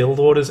seeing build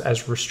orders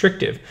as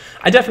restrictive.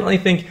 I definitely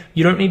think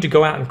you don't need to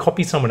go out and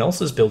copy someone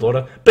else's build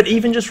order, but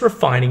even just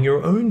refining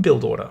your own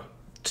build order.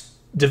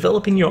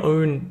 Developing your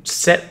own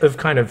set of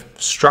kind of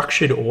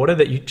structured order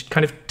that you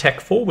kind of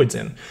tech forwards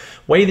in,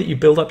 way that you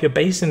build up your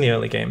base in the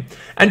early game.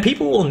 And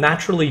people will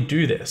naturally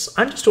do this.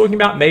 I'm just talking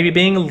about maybe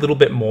being a little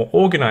bit more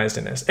organized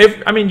in this.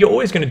 I mean, you're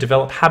always going to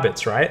develop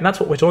habits, right? And that's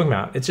what we're talking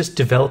about. It's just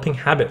developing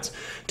habits,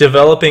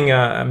 developing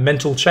a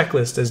mental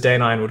checklist, as Day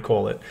 9 would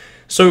call it.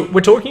 So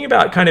we're talking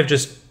about kind of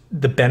just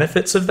the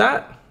benefits of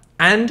that.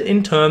 And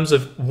in terms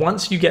of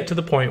once you get to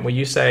the point where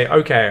you say,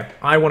 okay,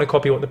 I want to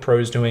copy what the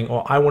pro's doing,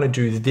 or I want to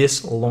do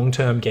this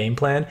long-term game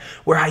plan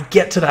where I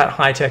get to that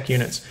high-tech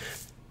units,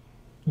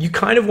 you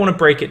kind of want to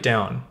break it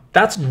down.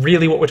 That's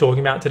really what we're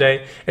talking about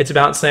today. It's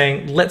about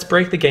saying, let's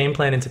break the game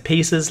plan into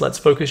pieces. Let's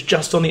focus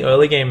just on the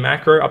early game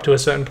macro up to a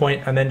certain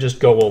point and then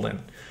just go all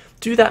in.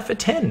 Do that for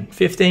 10,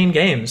 15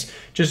 games.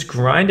 Just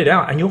grind it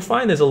out. And you'll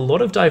find there's a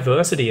lot of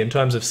diversity in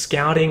terms of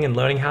scouting and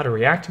learning how to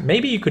react.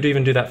 Maybe you could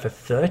even do that for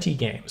 30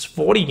 games,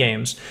 40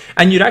 games.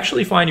 And you'd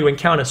actually find you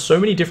encounter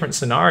so many different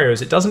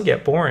scenarios, it doesn't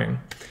get boring.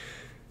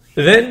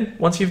 Then,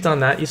 once you've done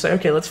that, you say,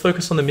 okay, let's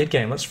focus on the mid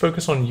game. Let's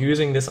focus on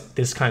using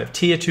this kind of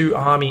tier 2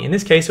 army. In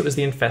this case, it was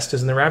the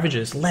Infestors and the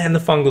Ravagers. Land the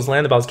Fungals,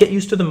 land the Bars. Get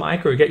used to the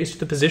micro, get used to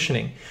the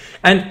positioning.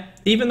 And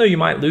even though you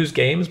might lose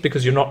games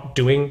because you're not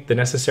doing the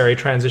necessary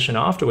transition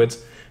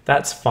afterwards,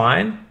 that's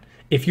fine.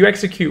 If you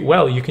execute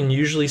well, you can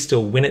usually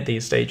still win at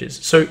these stages.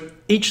 So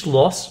each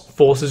loss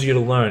forces you to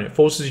learn. It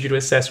forces you to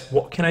assess,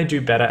 what can I do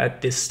better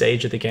at this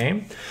stage of the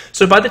game?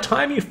 So by the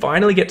time you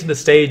finally get to the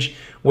stage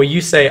where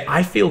you say,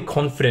 I feel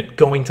confident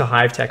going to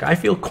Hive Tech, I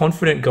feel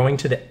confident going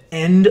to the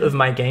end of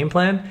my game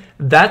plan,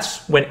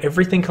 that's when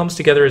everything comes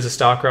together as a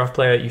StarCraft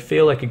player. You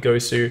feel like a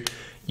Gosu.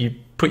 You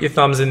put your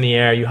thumbs in the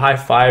air, you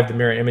high-five the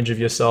mirror image of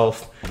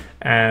yourself,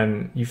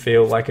 and you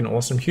feel like an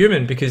awesome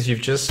human because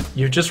you've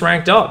just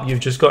ranked up. You've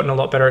just gotten a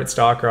lot better at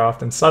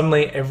StarCraft, and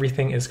suddenly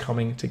everything is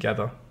coming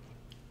together.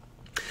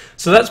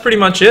 So that's pretty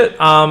much it.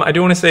 I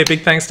do want to say a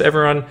big thanks to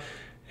everyone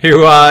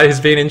who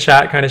has been in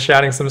chat kind of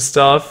shouting some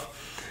stuff.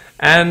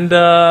 And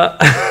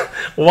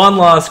one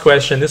last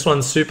question. This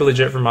one's super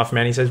legit from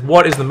Muffman. He says,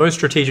 what is the most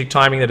strategic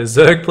timing that a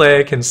Zerg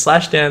player can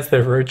slash dance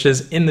their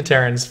roaches in the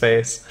Terran's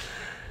face?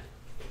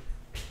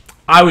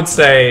 I would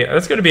say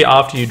that's going to be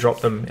after you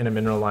drop them in a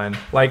mineral line.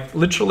 Like,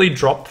 literally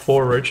drop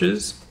 4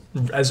 roaches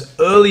as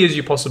early as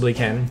you possibly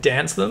can,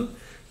 dance them,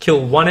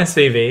 kill 1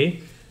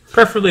 SCV,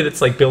 preferably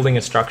that's like building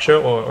a structure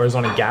or is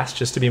on a gas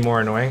just to be more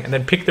annoying, and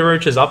then pick the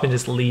roaches up and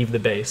just leave the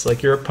base.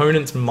 Like, your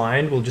opponent's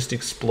mind will just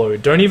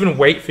explode. Don't even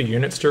wait for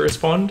units to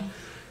respond.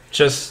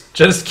 Just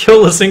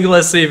kill a single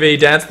SCV,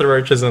 dance the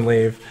roaches, and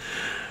leave.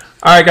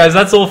 Alright guys,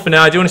 that's all for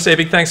now. I do want to say a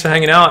big thanks for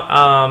hanging out.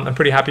 I'm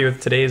pretty happy with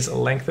today's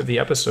length of the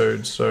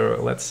episode, so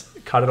let's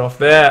cut it off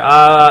there.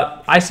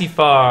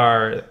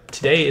 ICYFAR.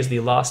 Today is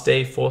the last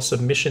day for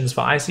submissions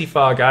for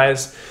ICYFAR,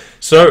 guys.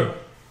 So,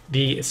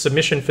 the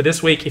submission for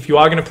this week, if you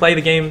are going to play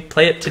the game,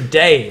 play it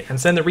today and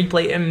send the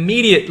replay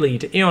immediately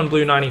to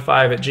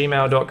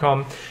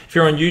eonblue95@gmail.com. If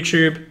you're on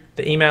YouTube,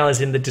 the email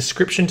is in the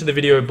description to the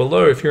video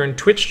below. If you're in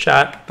Twitch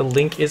chat, the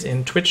link is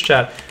in Twitch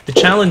chat. The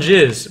challenge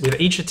is,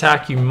 with each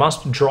attack, you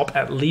must drop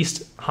at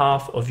least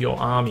half of your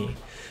army.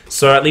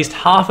 So at least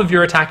half of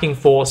your attacking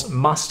force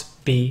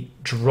must be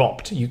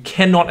dropped. You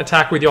cannot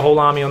attack with your whole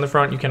army on the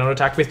front. You cannot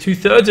attack with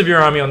 2/3 of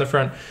your army on the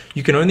front.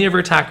 You can only ever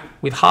attack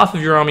with half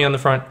of your army on the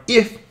front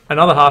if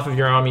another half of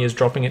your army is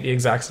dropping at the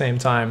exact same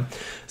time.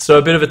 So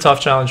a bit of a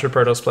tough challenge for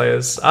Protoss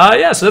players.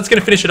 Yeah, so that's going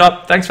to finish it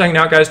up. Thanks for hanging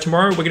out, guys.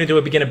 Tomorrow we're going to do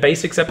a beginner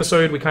basics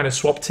episode. We kind of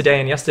swapped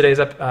today and today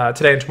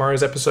and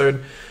tomorrow's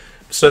episode.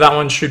 So that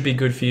one should be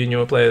good for you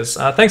newer players.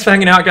 Thanks for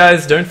hanging out,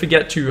 guys. Don't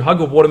forget to hug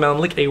a watermelon,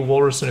 lick a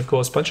walrus, and of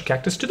course punch a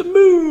cactus to the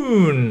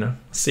moon.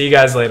 See you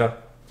guys later.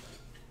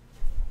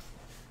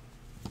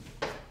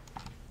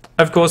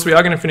 Of course, we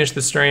are going to finish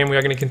the stream. We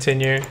are going to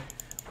continue.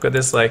 We've got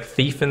this like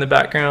thief in the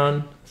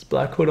background.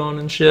 Black hood on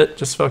and shit,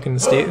 just fucking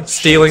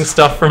stealing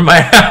stuff from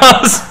my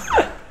house.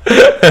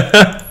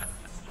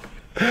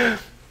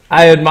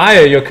 I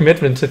admire your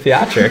commitment to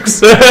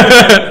theatrics.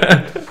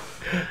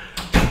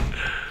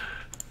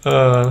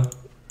 Yeah,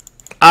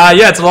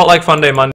 it's a lot like Fun Day Monday.